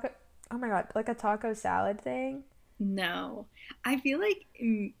like a taco? Oh my god, like a taco salad thing? No. I feel like,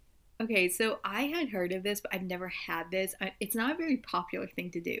 okay, so I had heard of this, but I've never had this. It's not a very popular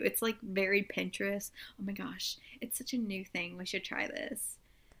thing to do. It's like very Pinterest. Oh my gosh, it's such a new thing. We should try this.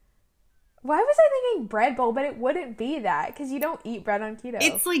 Why was I thinking bread bowl, but it wouldn't be that because you don't eat bread on keto.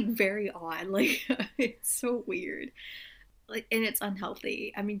 It's like very odd. Like, it's so weird. Like, and it's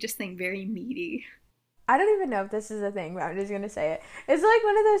unhealthy. I mean, just think very meaty. I don't even know if this is a thing, but I'm just gonna say it. It's like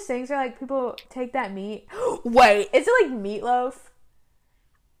one of those things where like people take that meat. Wait, is it like meatloaf?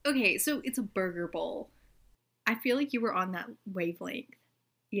 Okay, so it's a burger bowl. I feel like you were on that wavelength.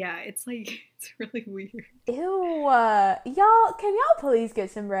 Yeah, it's like it's really weird. Ew. Y'all, can y'all please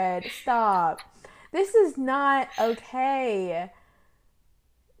get some bread? Stop. This is not okay.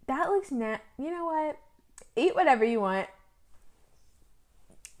 That looks You know what? Eat whatever you want.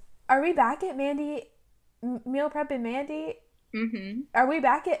 Are we back at Mandy? Meal prep and Mandy? Mm-hmm. Are we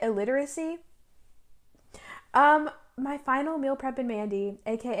back at illiteracy? My final meal prep and Mandy,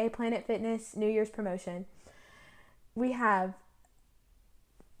 aka Planet Fitness New Year's promotion. We have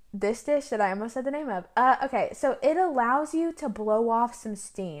this dish that I almost said the name of. Okay, so it allows you to blow off some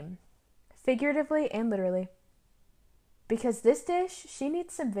steam, figuratively and literally. Because this dish, she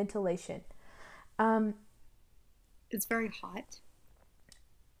needs some ventilation. It's very hot.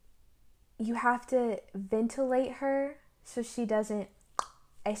 You have to ventilate her so she doesn't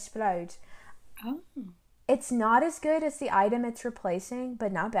explode. Oh. It's not as good as the item it's replacing,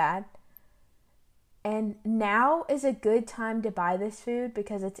 but not bad. And now is a good time to buy this food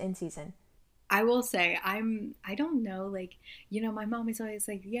because it's in season. I will say, I don't know, like, my mom is always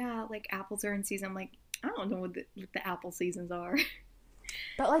like, yeah, like apples are in season. I'm like, I don't know what the apple seasons are.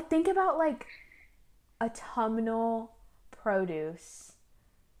 But like think about like autumnal produce.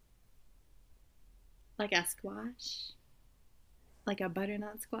 Like a squash? Like a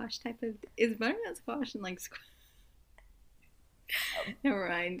butternut squash type of, is butternut squash and like squash? Never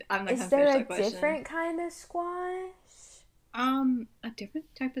mind. I'm not Is gonna there finish a that question. different kind of squash? A different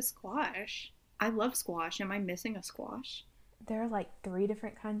type of squash. I love squash. Am I missing a squash? There are like 3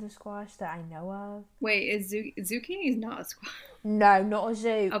 different kinds of squash that I know of. Wait, is zucchini is not a squash? No, not a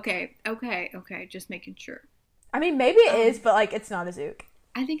zook. Okay. Just making sure. I mean, maybe it is, but like it's not a zook.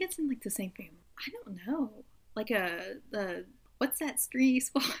 I think it's in like the same family. I don't know. Like the what's that stringy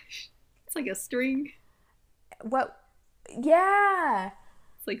squash? It's like a string. What? Yeah.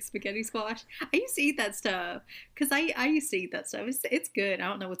 It's like spaghetti squash. I used to eat that stuff because I used to eat that stuff. It's good. I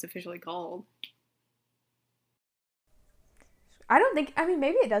don't know what's officially called. I don't think. I mean,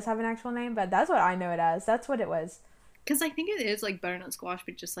 maybe it does have an actual name, but that's what I know it as. That's what it was. Because I think it is like butternut squash,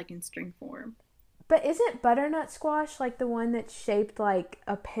 but just like in string form. But isn't butternut squash like the one that's shaped like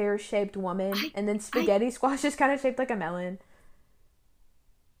a pear-shaped woman, and then spaghetti squash is kind of shaped like a melon?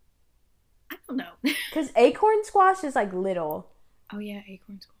 I don't know. Because acorn squash is like little. Oh yeah,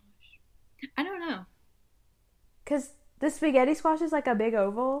 acorn squash. I don't know. Because the spaghetti squash is like a big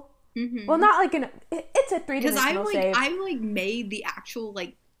oval. Mm-hmm. Well, not like it's a 3-dimensional shape. I like made the actual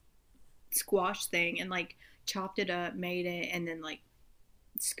like squash thing and like chopped it up, made it, and then like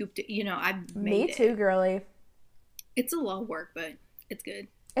scooped it. I made Me too, girly. It's a lot of work, but it's good.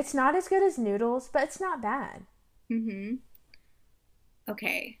 It's not as good as noodles, but it's not bad. Mm-hmm.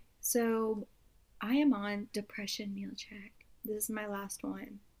 Okay, so I am on depression meal check. This is my last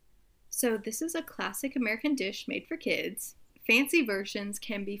one. So this is a classic American dish made for kids. Fancy versions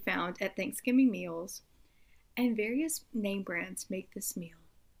can be found at Thanksgiving meals, and various name brands make this meal.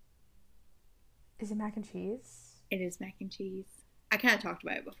 Is it mac and cheese? It is mac and cheese. I kind of talked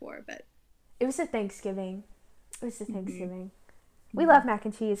about it before, but it was a Thanksgiving. Mm-hmm. We love mac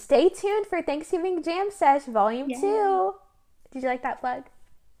and cheese. Stay tuned for Thanksgiving Jam Sesh Volume 2. Did you like that plug?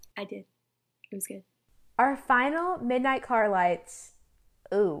 I did. It was good. Our final midnight car lights.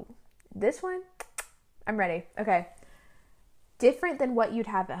 Ooh, this one? I'm ready. Okay. Different than what you'd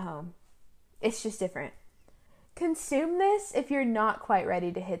have at home. It's just different. Consume this if you're not quite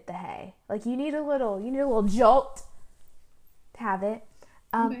ready to hit the hay. Like you need a little jolt to have it.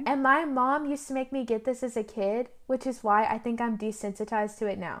 Okay. And my mom used to make me get this as a kid, which is why I think I'm desensitized to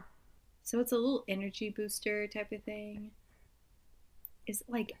it now. So it's a little energy booster type of thing. Is it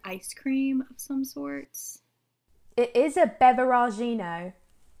like ice cream of some sorts? It is a beveragino.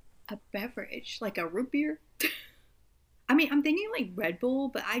 A beverage, like a root beer? I mean, I'm thinking like Red Bull,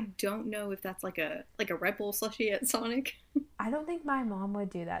 but I don't know if that's like a Red Bull slushie at Sonic. I don't think my mom would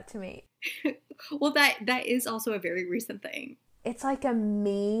do that to me. Well, that is also a very recent thing. It's like a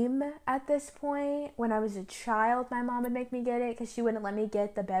meme at this point. When I was a child, my mom would make me get it because she wouldn't let me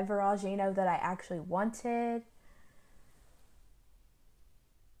get the beveragino that I actually wanted.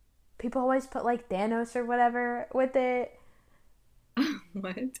 People always put like Thanos or whatever with it.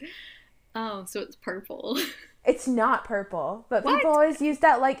 What? Oh, so it's purple. It's not purple, but What? people always use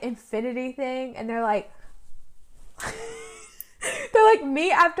that like infinity thing, and they're like, they're like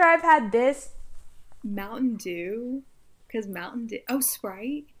me after I've had this. Mountain Dew? Because Mountain Dew. Oh,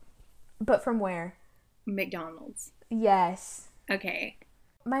 Sprite? But from where? McDonald's. Yes. Okay.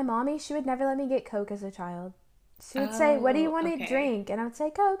 My mommy, she would never let me get Coke as a child. She would say, "What do you want to drink?" And I would say,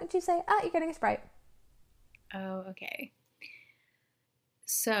 "Coke." And she'd say, "Oh, you're getting a Sprite." Oh, okay.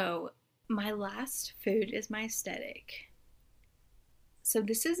 So, my last food is my aesthetic. So,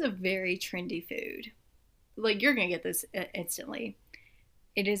 this is a very trendy food. Like, you're going to get this instantly.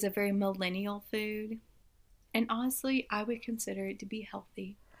 It is a very millennial food. And honestly, I would consider it to be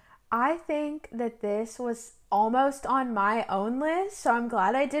healthy. I think that this was almost on my own list, so I'm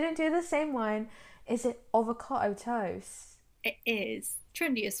glad I didn't do the same one. Is it avocado toast? It is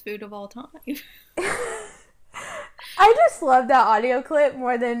trendiest food of all time. I just love that audio clip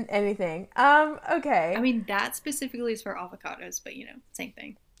more than anything. Okay. I mean, that specifically is for avocados, but same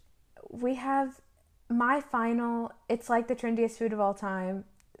thing. We have my final, it's like the trendiest food of all time,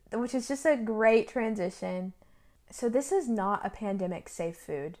 which is just a great transition. So this is not a pandemic safe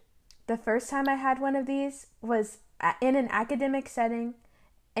food. The first time I had one of these was in an academic setting,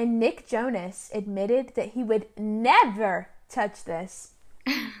 and Nick Jonas admitted that he would never touch this.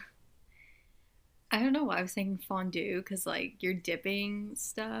 I don't know why I was thinking fondue, because, like, you're dipping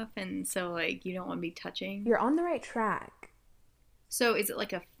stuff, and so, like, you don't want to be touching. You're on the right track. So is it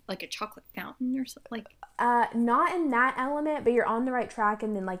like a chocolate fountain or something? Like, not in that element, but you're on the right track,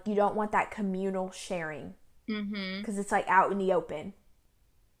 and then, like, you don't want that communal sharing. Because it's, like, out in the open.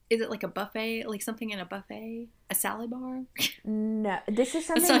 Is it like a buffet? Like something in a buffet? A salad bar? No. This is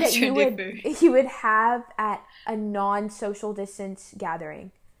something that you would have at a non-social distance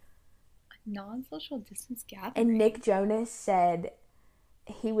gathering. A non-social distance gathering? And Nick Jonas said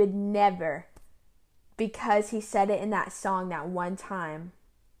he would never, because he said it in that song that one time.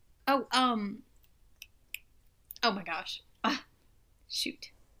 Oh, oh my gosh.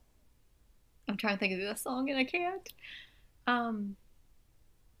 Shoot. I'm trying to think of the song and I can't.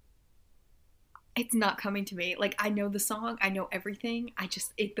 It's not coming to me. Like, I know the song, I know everything.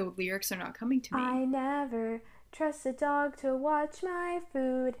 The lyrics are not coming to me. I never trust a dog to watch my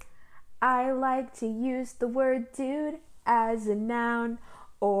food. I like to use the word dude as a noun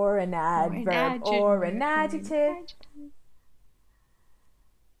or an adverb or an adjective.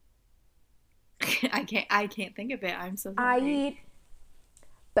 I can't think of it. I'm so sorry. I eat,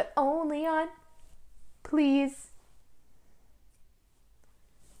 but only on please.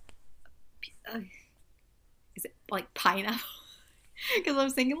 Is it like pineapple? Because I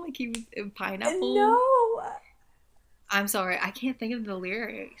was thinking like he was in pineapple. No. I'm sorry, I can't think of the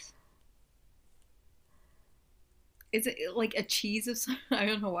lyrics. Is it like a cheese of some? I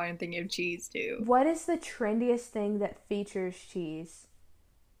don't know why I'm thinking of cheese too. What is the trendiest thing that features cheese?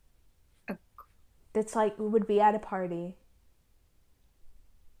 That's like would be at a party.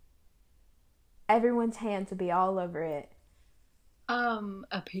 Everyone's hands would be all over it.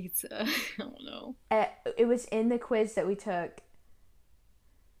 A pizza. I don't know. It was in the quiz that we took.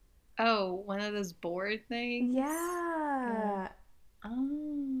 Oh, one of those board things? Yeah.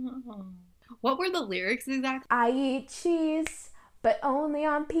 Oh. What were the lyrics exactly? I eat cheese, but only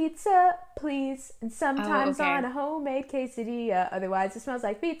on pizza, please. And sometimes on a homemade quesadilla. Otherwise, it smells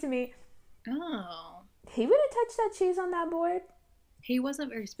like feet to me. Oh. He wouldn't touch that cheese on that board. He wasn't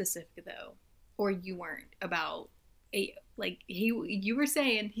very specific, though. Or you weren't about... you were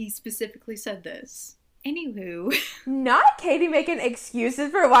saying he specifically said this. Anywho. Not Katie making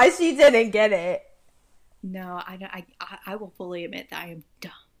excuses for why she didn't get it. No, I will fully admit that I am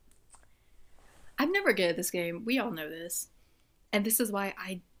dumb. I'm never good at this game. We all know this. And this is why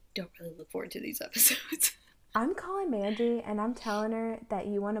I don't really look forward to these episodes. I'm calling Mandy and I'm telling her that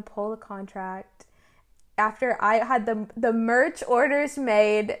you want to pull the contract. After I had the merch orders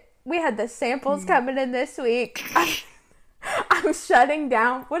made, we had the samples coming in this week. I'm shutting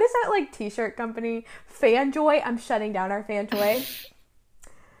down. What is that like t-shirt company? Fanjoy. I'm shutting down our Fanjoy.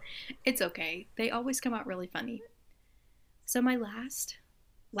 It's okay. They always come out really funny. So my last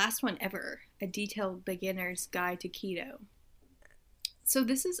one ever, a detailed beginner's guide to keto. So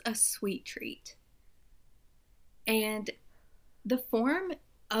this is a sweet treat. And the form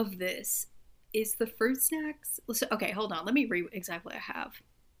of this is the fruit snacks. Okay, hold on. Let me read exactly what I have.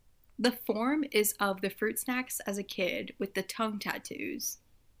 The form is of the fruit snacks as a kid with the tongue tattoos.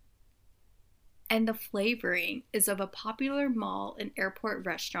 And the flavoring is of a popular mall and airport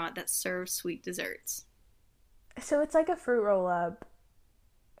restaurant that serves sweet desserts. So it's like a fruit roll-up,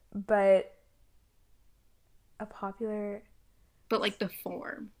 but a popular... But like the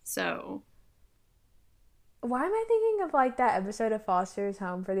form, so... Why am I thinking of like that episode of Foster's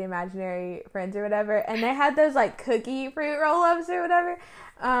Home for the Imaginary Friends or whatever, and they had those like cookie fruit roll-ups or whatever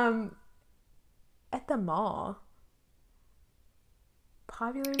at the mall.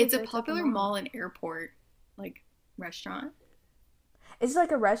 It's a popular mall and airport like restaurant. Is it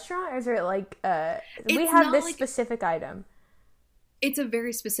like a restaurant or is it like we have this like, specific item? It's a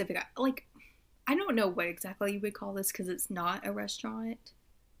very specific, like, I don't know what exactly you would call this because it's not a restaurant.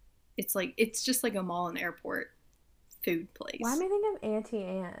 It's just like a mall and airport food Why am place. I thinking of Auntie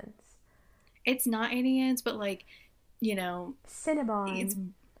Anne's? It's not Annie Ann's, but like, you know, it's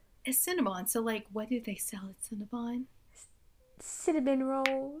Cinnabon. it's Cinnabon. So like, what do they sell at Cinnabon? Cinnamon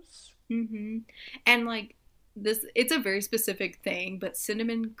rolls. Mm-hmm. And like this, it's a very specific thing, but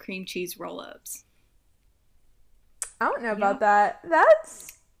cinnamon cream cheese roll-ups. I don't know Yeah. about that.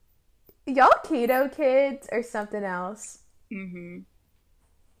 That's y'all keto kids or something else. Mm-hmm.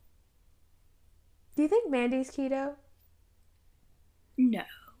 Do you think Mandy's keto? No.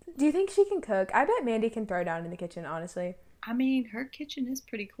 Do you think she can cook? I bet Mandy can throw down in the kitchen, honestly. I mean, her kitchen is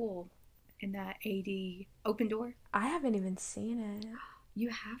pretty cool in that 80 open door. I haven't even seen it. You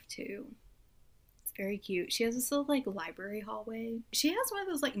have to. It's very cute. She has this little like library hallway. She has one of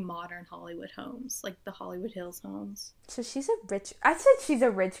those like modern Hollywood homes, like the Hollywood Hills homes. So she's a rich. I said she's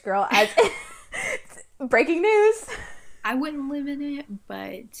a rich girl. As breaking news. I wouldn't live in it,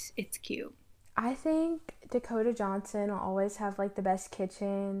 but it's cute. I think Dakota Johnson will always have like the best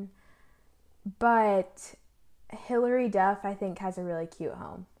kitchen, but Hillary Duff I think has a really cute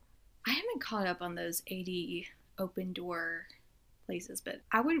home. I haven't caught up on those 80 open door places, but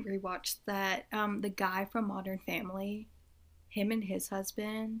I would rewatch that. The guy from Modern Family, him and his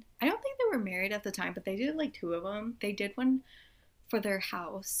husband. I don't think they were married at the time, but they did like two of them. They did one for their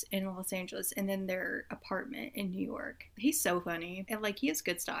house in Los Angeles and then their apartment in New York. He's so funny and like he has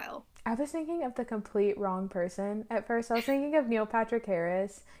good style. I was thinking of the complete wrong person at first. I was thinking of Neil Patrick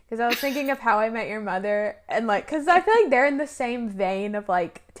Harris because I was thinking of How I Met Your Mother and like because I feel like they're in the same vein of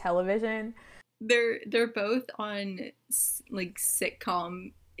like television. They're both on like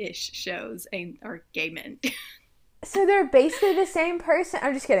sitcom ish shows and are gay men. So they're basically the same person.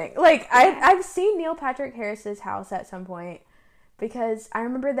 I'm just kidding. Like Yeah. I've seen Neil Patrick Harris's house at some point because I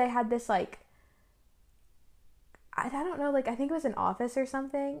remember they had this like I don't know, like I think it was an office or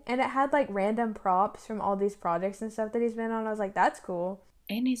something, and it had like random props from all these projects and stuff that he's been on. I was like, that's cool.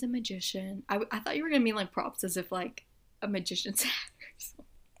 And he's a magician. I thought you were gonna mean like props as if like a magician's hat or something.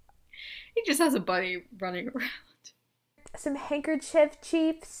 He just has a buddy running around. Some handkerchief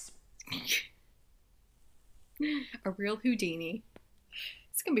chiefs. A real Houdini.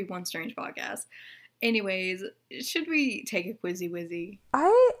 It's gonna be one strange podcast. Anyways, should we take a quizzy wizzy?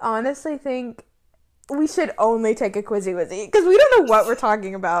 I honestly think we should only take a quizzy wizzy because we don't know what we're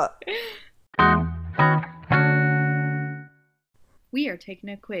talking about. We are taking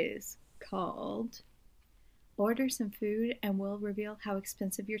a quiz called Order Some Food and We'll Reveal How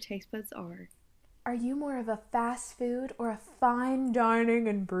Expensive Your Taste Buds Are Are you more of a fast food or a fine dining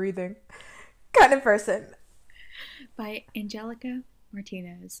and breathing kind of person? by Angelica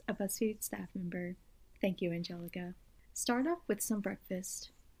Martinez, a BuzzFeed staff member. Thank you, Angelica. Start off with some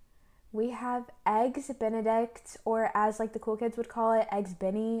breakfast. We have eggs Benedict, or as like the cool kids would call it, eggs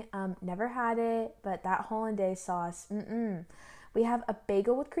Benny. Never had it, but that hollandaise sauce. We have a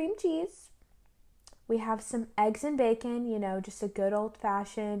bagel with cream cheese. We have some eggs and bacon, you know, just a good old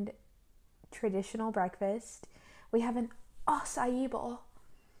fashioned traditional breakfast. We have an acai bowl,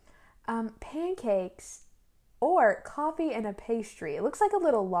 pancakes, or coffee and a pastry. It looks like a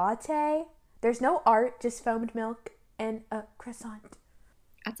little latte. There's no art, just foamed milk and a croissant.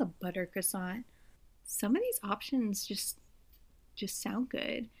 That's a butter croissant. Some of these options just sound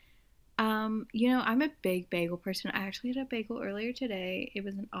good. I'm a big bagel person. I actually had a bagel earlier today. It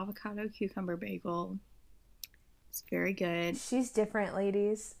was an avocado cucumber bagel. It's very good. She's different,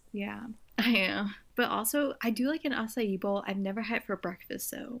 ladies. Yeah, I am. But also, I do like an acai bowl. I've never had it for breakfast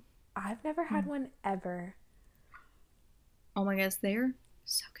though. I've never had one ever. Oh my gosh, they're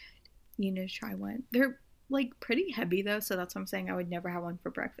so good. You need to try one. They're like pretty heavy though, so that's what I'm saying. I would never have one for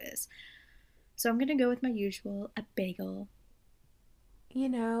breakfast. So I'm gonna go with my usual, a bagel. You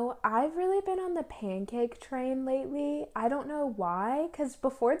know, I've really been on the pancake train lately. I don't know why, because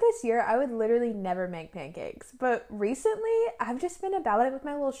before this year, I would literally never make pancakes. But recently, I've just been about it with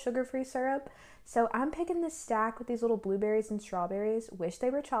my little sugar-free syrup. So I'm picking this stack with these little blueberries and strawberries. Wish they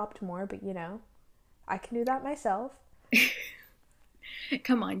were chopped more, but you know, I can do that myself.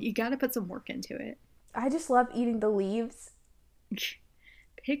 Come on, you gotta put some work into it. I just love eating the leaves.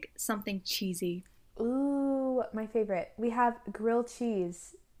 Pick something cheesy. Ooh, my favorite. We have grilled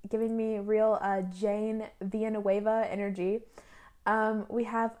cheese, giving me real Jane Villanueva energy. We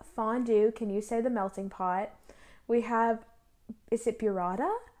have fondue. Can you say the melting pot? We have, is it burrata?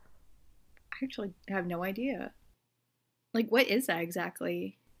 I actually have no idea. Like, what is that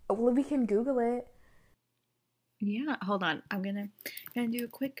exactly? Well, we can Google it. Yeah, hold on. I'm gonna do a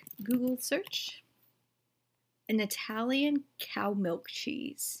quick Google search. An Italian cow milk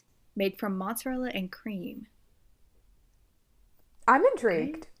cheese made from mozzarella and cream. I'm Okay.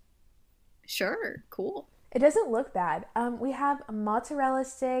 intrigued. Sure, cool. It doesn't look bad. We have mozzarella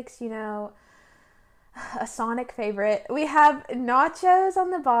sticks, a Sonic favorite. We have nachos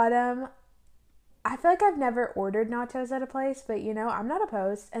on the bottom. I feel like I've never ordered nachos at a place, but I'm not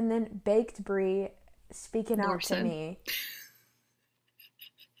opposed. And then baked brie speaking out to Lorson. me.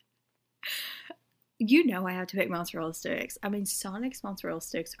 You know I have to pick mozzarella sticks. I mean, Sonic's mozzarella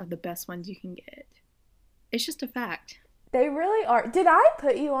sticks are the best ones you can get. It's just a fact. They really are. Did I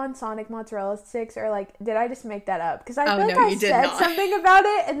put you on Sonic mozzarella sticks, or like did I just make that up? Because I Oh feel no, like I you did said not. something about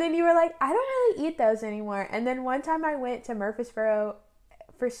it, and then you were like, I don't really eat those anymore. And then one time I went to Murfreesboro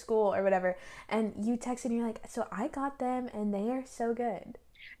for school or whatever, and you texted and you're like, so I got them and they are so good.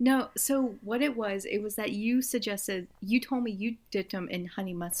 No, so what it was that you told me you dipped them in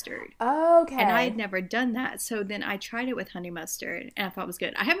honey mustard. And I had Okay. never done that. So then I tried it with honey mustard and I thought it was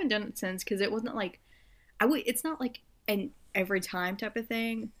good. I haven't done it since because it wasn't like it's not like an every time type of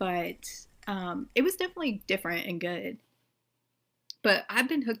thing, but it was definitely different and good. But I've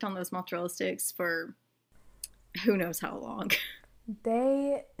been hooked on those mozzarella sticks for who knows how long.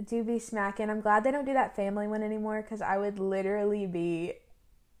 They do be smacking. I'm glad they don't do that family one anymore because I would literally be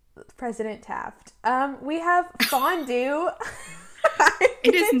President Taft. We have fondue.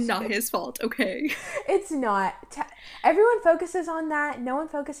 It is not his fault, okay? It's not. Everyone focuses on that. No one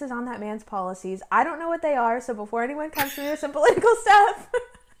focuses on that man's policies. I don't know what they are, so before anyone comes to me with some political stuff,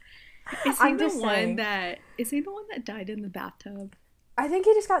 I'm just saying. Is he the one that died in the bathtub? I think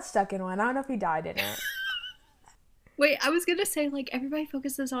he just got stuck in one. I don't know if he died in it. Wait, I was gonna say like everybody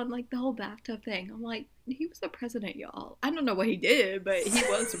focuses on like the whole bathtub thing. I'm like, he was the president, y'all. I don't know what he did, but he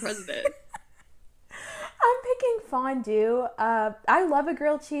was the president. I'm picking fondue. I love a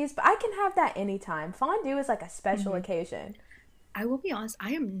grilled cheese, but I can have that anytime. Fondue is like a special Hmm. occasion. I will be honest,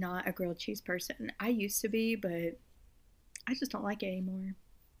 I am not a grilled cheese person. I used to be, but I just don't like it anymore.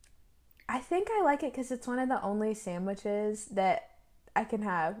 I think I like it because it's one of the only sandwiches that I can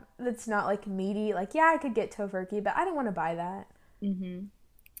have that's not like meaty. Like, yeah, I could get tofurkey, but I don't want to buy that. Hmm.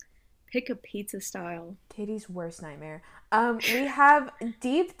 Pick a pizza style. Katie's worst nightmare. We have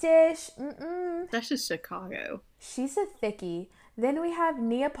deep dish. That's just Chicago. She's a thickie. Then we have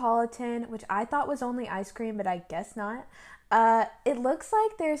Neapolitan, which I thought was only ice cream, but I guess not. It looks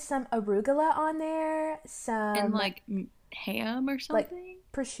like there's some arugula on there, And some like ham or like something.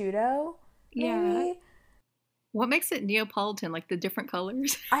 prosciutto, Yeah. maybe. What makes it Neapolitan? Like the different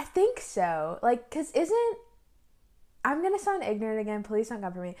colors? I think so. Like, cause isn't I'm gonna sound ignorant again. Please don't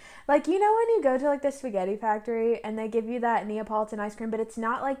come for me. Like, when you go to like the spaghetti factory and they give you that Neapolitan ice cream, but it's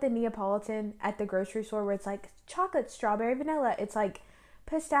not like the Neapolitan at the grocery store where it's like chocolate, strawberry, vanilla. It's like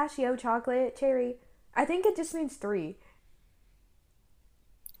pistachio, chocolate, cherry. I think it just means three.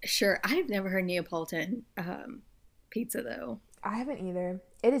 Sure. I've never heard Neapolitan pizza though. I haven't either.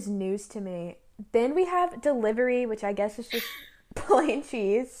 It is news to me. Then we have delivery, which I guess is just plain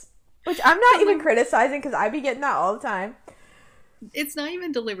cheese, which I'm not even criticizing because I be getting that all the time. It's not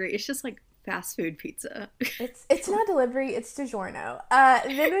even delivery. It's just like fast food pizza. It's not delivery, it's DiGiorno.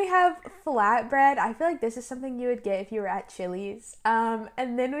 Then we have flatbread. I feel like this is something you would get if you were at Chili's. And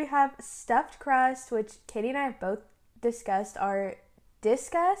then we have stuffed crust, which Katie and I have both discussed our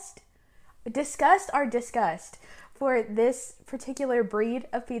disgust for this particular breed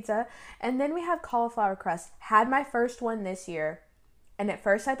of pizza. And then we have cauliflower crust. Had my first one this year, and at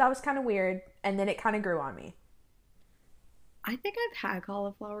first I thought it was kind of weird, and then it kind of grew on me. I think I've had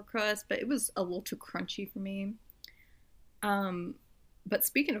cauliflower crust, but it was a little too crunchy for me. Um, but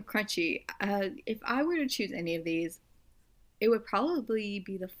speaking of crunchy, if I were to choose any of these, it would probably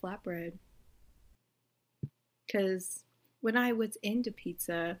be the flatbread. Because when I was into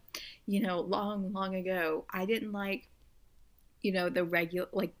pizza, long, long ago, I didn't like, the regular,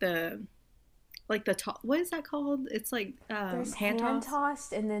 like the top, what is that called? It's like There's hand hand toss.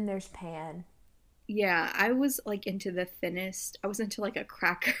 tossed, and then there's pan. Yeah, I was like into the thinnest. I was into like a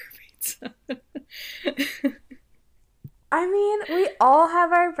cracker pizza. I mean, we all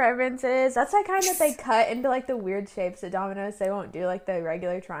have our preferences. That's like kind of they cut into like the weird shapes at Domino's. They won't do like the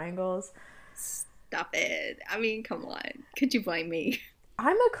regular triangles. Stop it. I mean, come on. Could you blame me?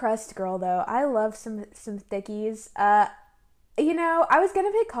 I'm a crust girl though. I love some thickies. I was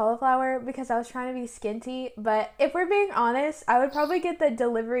gonna pick cauliflower because I was trying to be skinty, but if we're being honest, I would probably get the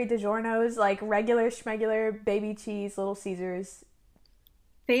delivery DiGiorno's like regular schmegular baby cheese Little Caesars.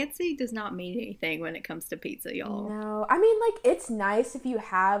 Fancy does not mean anything when it comes to pizza, y'all. No, I mean like it's nice if you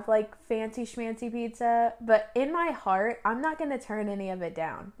have like fancy schmancy pizza, but in my heart, I'm not gonna turn any of it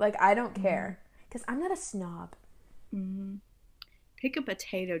down. Like I don't care because I'm not a snob. Mm-hmm. Pick a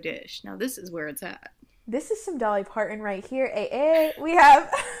potato dish. Now, this is where it's at. This is some Dolly Parton right here. We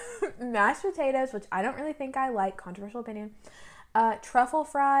have Mashed potatoes, which I don't really think I like, controversial opinion. Truffle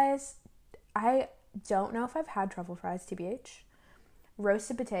fries. I don't know if I've had truffle fries, TBH.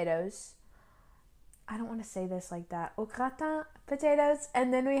 Roasted potatoes. I don't want to say this like that. Au gratin potatoes.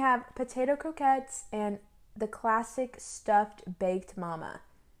 And then we have potato croquettes and the classic stuffed baked mama.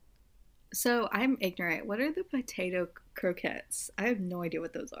 So I'm ignorant. What are the potato croquettes? I have no idea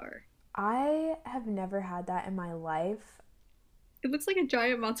what those are. I have never had that in my life. It looks like a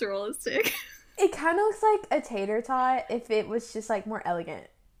giant mozzarella stick. It kind of looks like a tater tot if it was just like more elegant.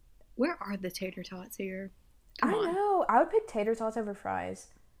 Where are the tater tots here? I Come on. know. I would pick tater tots over fries.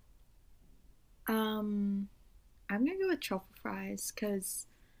 Um, I'm gonna go with truffle fries because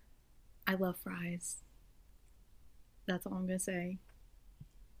I love fries. That's all I'm gonna say.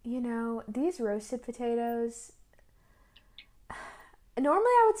 You know, these roasted potatoes, normally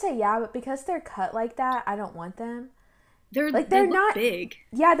I would say yeah, but because they're cut like that, I don't want them. Like They they're look not, big.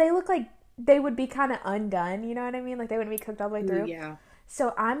 yeah, they look like they would be kind of undone, you know what I mean? Like they wouldn't be cooked all the way Ooh, through. yeah.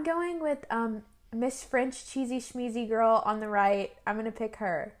 So I'm going with Miss French cheesy schmeezy girl on the right. I'm going to pick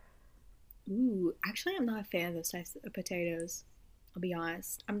her. Ooh, actually, I'm not a fan of those types of potatoes. I'll be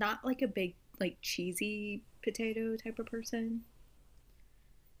honest. I'm not like a big like cheesy potato type of person.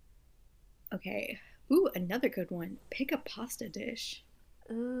 Okay. Ooh, another good one. Pick a pasta dish.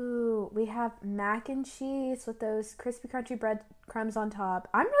 Ooh, we have mac and cheese with those crispy crunchy bread crumbs on top.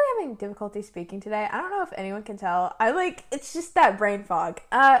 I'm really having difficulty speaking today. I don't know if anyone can tell. It's just that brain fog.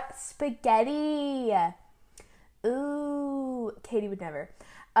 Spaghetti. Ooh, Katie would never.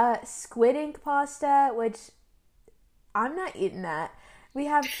 Squid ink pasta, which I'm not eating that. We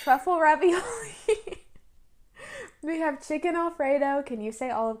have truffle ravioli. We have chicken alfredo. Can you say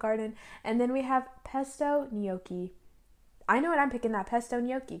Olive Garden? And then we have pesto gnocchi. I know what I'm picking, that pesto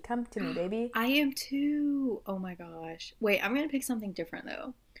gnocchi. Come to me, baby. I am too. Oh my gosh. Wait, I'm gonna pick something different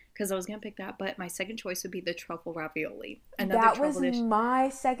though. Because I was gonna pick that, but my second choice would be the truffle ravioli. Another That was truffle dish. my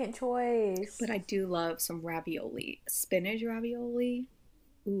second choice. But I do love some ravioli. Spinach ravioli.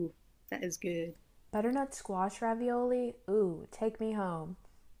 Ooh, that is good. Butternut squash ravioli. Ooh, take me home.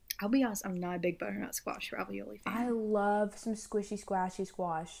 I'll be honest, I'm not a big butternut squash ravioli I fan. love some squishy squashy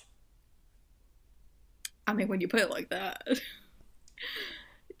squash. I mean, when you put it like that.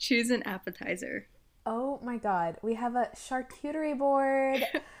 Choose an appetizer. Oh my god. We have a charcuterie board.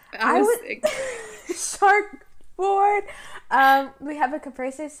 I I was would shark board. We have a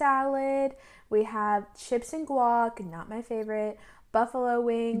caprese salad. We have chips and guac, not my favorite. Buffalo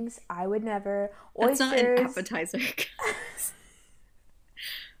wings, I would never. That's not an Oysters, appetizer.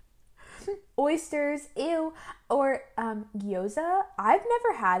 oysters, ew. Or gyoza. I've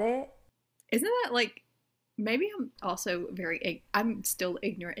never had it. Isn't that like maybe I'm also I'm still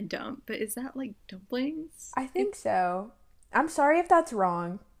ignorant and dumb, but is that like dumplings? I think so. I'm sorry if that's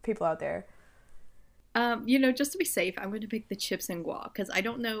wrong, people out there. Just to be safe, I'm going to pick the chips and guac because I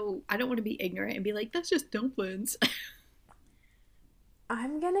don't know. I don't want to be ignorant and be like, that's just dumplings.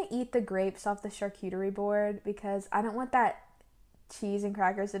 I'm gonna eat the grapes off the charcuterie board because I don't want that cheese and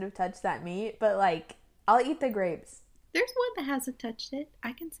crackers that have touched that meat, but like, I'll eat the grapes. There's one that hasn't touched it.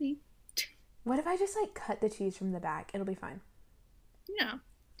 I can see. What if I just like cut the cheese from the back? It'll be fine. Yeah.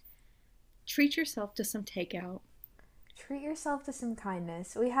 Treat yourself to some takeout. Treat yourself to some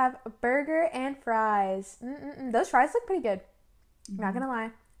kindness. We have a burger and fries. Those fries look pretty good. Mm-hmm. Not gonna lie.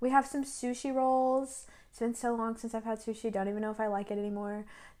 We have some sushi rolls. It's been so long since I've had sushi. Don't even know if I like it anymore.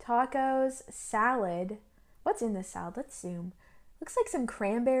 Tacos, salad. What's in this salad? Let's zoom. Looks like some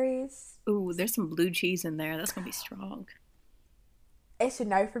cranberries. Ooh, there's some blue cheese in there. That's going to be strong. It's a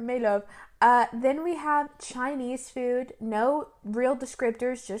no from me, love. Then we have Chinese food. No real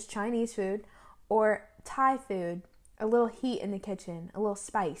descriptors, just Chinese food. Or Thai food. A little heat in the kitchen. A little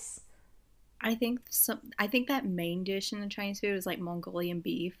spice. I think that main dish in the Chinese food is like Mongolian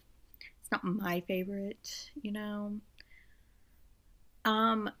beef. It's not my favorite.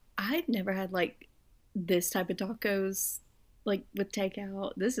 I've never had like this type of tacos like with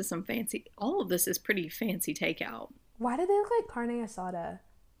takeout. This is some fancy. All of this is pretty fancy takeout. Why do they look like carne asada?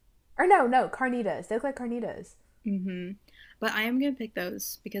 Or no, carnitas. They look like carnitas. Mm-hmm. But I am gonna pick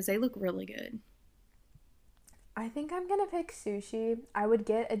those because they look really good. I think I'm gonna pick sushi. I would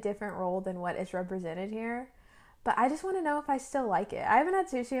get a different roll than what is represented here. But I just want to know if I still like it. I haven't had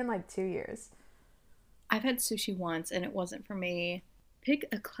sushi in like 2 years. I've had sushi once and it wasn't for me. Pick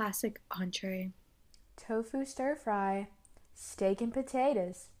a classic entree. Tofu stir fry, steak and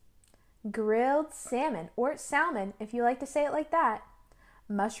potatoes, grilled salmon, or salmon if you like to say it like that,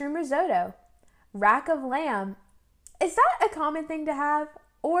 mushroom risotto, rack of lamb. Is that a common thing to have?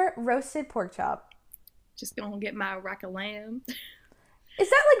 Or roasted pork chop? Just gonna get my rack of lamb. Is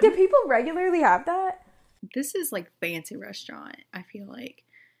that like, do people regularly have that? This is like fancy restaurant, I feel like.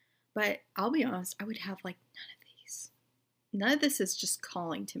 But I'll be honest, I would have like none of these. None of this is just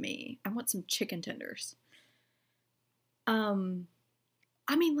calling to me. I want some chicken tenders.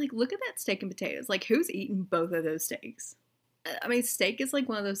 I mean, like, look at that steak and potatoes. Like, who's eating both of those steaks? I mean, steak is like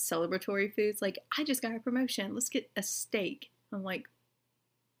one of those celebratory foods. Like, I just got a promotion. Let's get a steak. I'm like,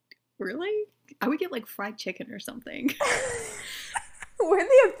 really? I would get like fried chicken or something. We're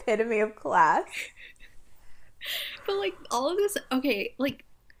the epitome of class. But like all of this, okay, like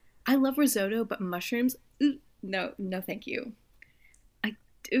I love risotto, but mushrooms, ooh, no, no, thank you. I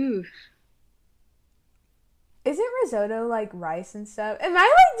ooh, Isn't risotto like rice and stuff? Am I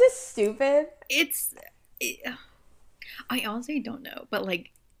like just stupid? it's. I honestly don't know, but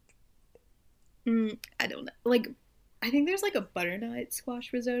like, I don't know. Like, I think there's like a butternut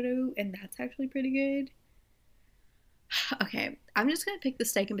squash risotto, and that's actually pretty good. Okay, I'm just gonna pick the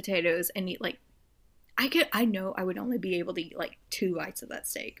steak and potatoes and eat like I know I would only be able to eat like 2 bites of that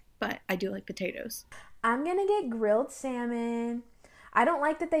steak, but I do like potatoes. I'm gonna get grilled salmon. I don't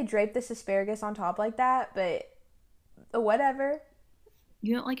like that they drape this asparagus on top like that, but whatever.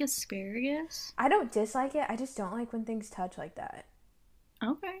 You don't like asparagus? I don't dislike it. I just don't like when things touch like that.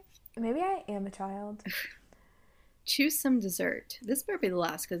 Okay. Maybe I am a child. Choose some dessert. This better be the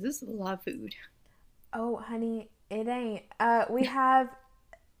last because this is a lot of food. Oh, honey, it ain't. We have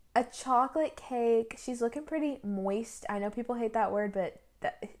a chocolate cake. She's looking pretty moist. I know people hate that word, but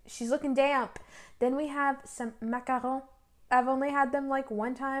she's looking damp. Then we have some macarons. I've only had them like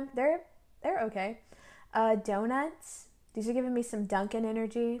one time. They're okay. Donuts. These are giving me some Dunkin'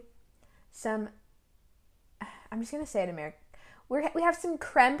 energy. Some, I'm just gonna say it, America. We have some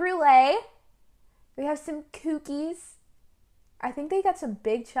creme brulee. We have some cookies. I think they got some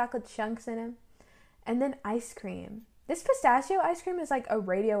big chocolate chunks in them. And then ice cream. This pistachio ice cream is like a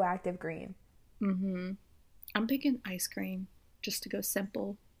radioactive green. Mm-hmm. I'm picking ice cream just to go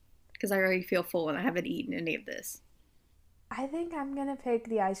simple because I already feel full and I haven't eaten any of this. I think I'm going to pick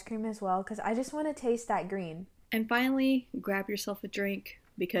the ice cream as well because I just want to taste that green. And finally, grab yourself a drink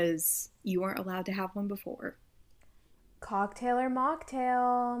because you weren't allowed to have one before. Cocktail or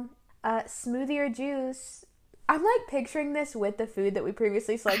mocktail, smoothie or juice. I'm like picturing this with the food that we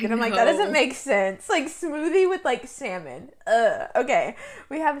previously selected. I'm like, that doesn't make sense. Like smoothie with like salmon. Okay.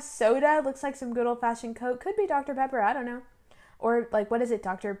 We have soda. Looks like some good old fashioned Coke. Could be Dr. Pepper. I don't know. Or like, what is it?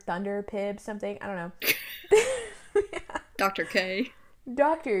 Dr. Thunder, Pib, something. I don't know. Yeah. Dr. K.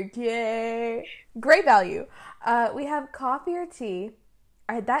 Dr. K. Great value. We have coffee or tea.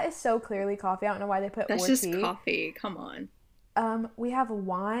 That is so clearly coffee. I don't know why they put That's or just tea. coffee. Come on. We have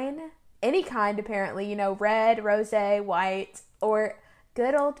wine. Any kind, apparently. You know, red, rosé, white, or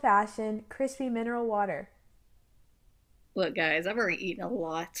good old-fashioned crispy mineral water. Look, guys, I've already eaten a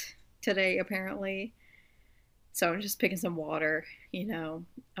lot today, apparently. So I'm just picking some water. You know,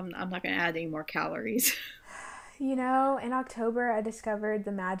 I'm not going to add any more calories. You know, in October, I discovered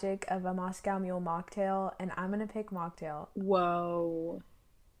the magic of a Moscow Mule mocktail, and I'm going to pick mocktail. Whoa.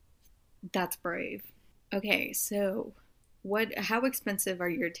 That's brave. Okay, so how expensive are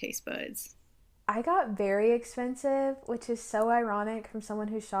your taste buds? I got very expensive, which is so ironic from someone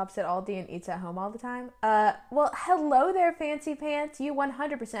who shops at Aldi and eats at home all the time. Well, hello there, fancy pants. You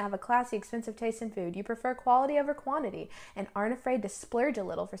 100% have a classy, expensive taste in food. You prefer quality over quantity and aren't afraid to splurge a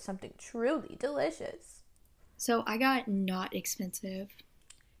little for something truly delicious. So I got not expensive.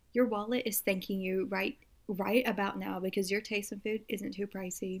 Your wallet is thanking you right about now because your taste in food isn't too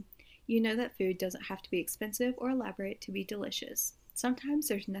pricey. You know that food doesn't have to be expensive or elaborate to be delicious. Sometimes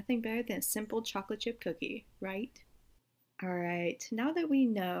there's nothing better than a simple chocolate chip cookie, right? Alright, now that we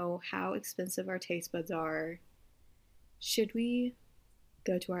know how expensive our taste buds are, should we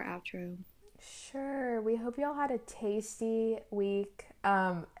go to our outro? Sure. We hope y'all had a tasty week.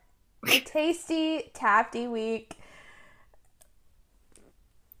 A tasty, tafty week.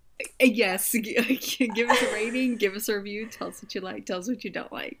 Yes, give us a rating, give us a review, tell us what you like, tell us what you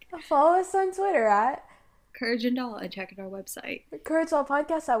don't like. Follow us on Twitter at Courage and Doll and check out our website.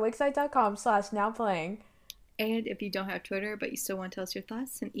 CourageDollPodcast.wixsite.com/nowplaying. And if you don't have Twitter but you still want to tell us your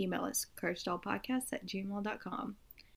thoughts, then email us couragedollpodcast@gmail.com.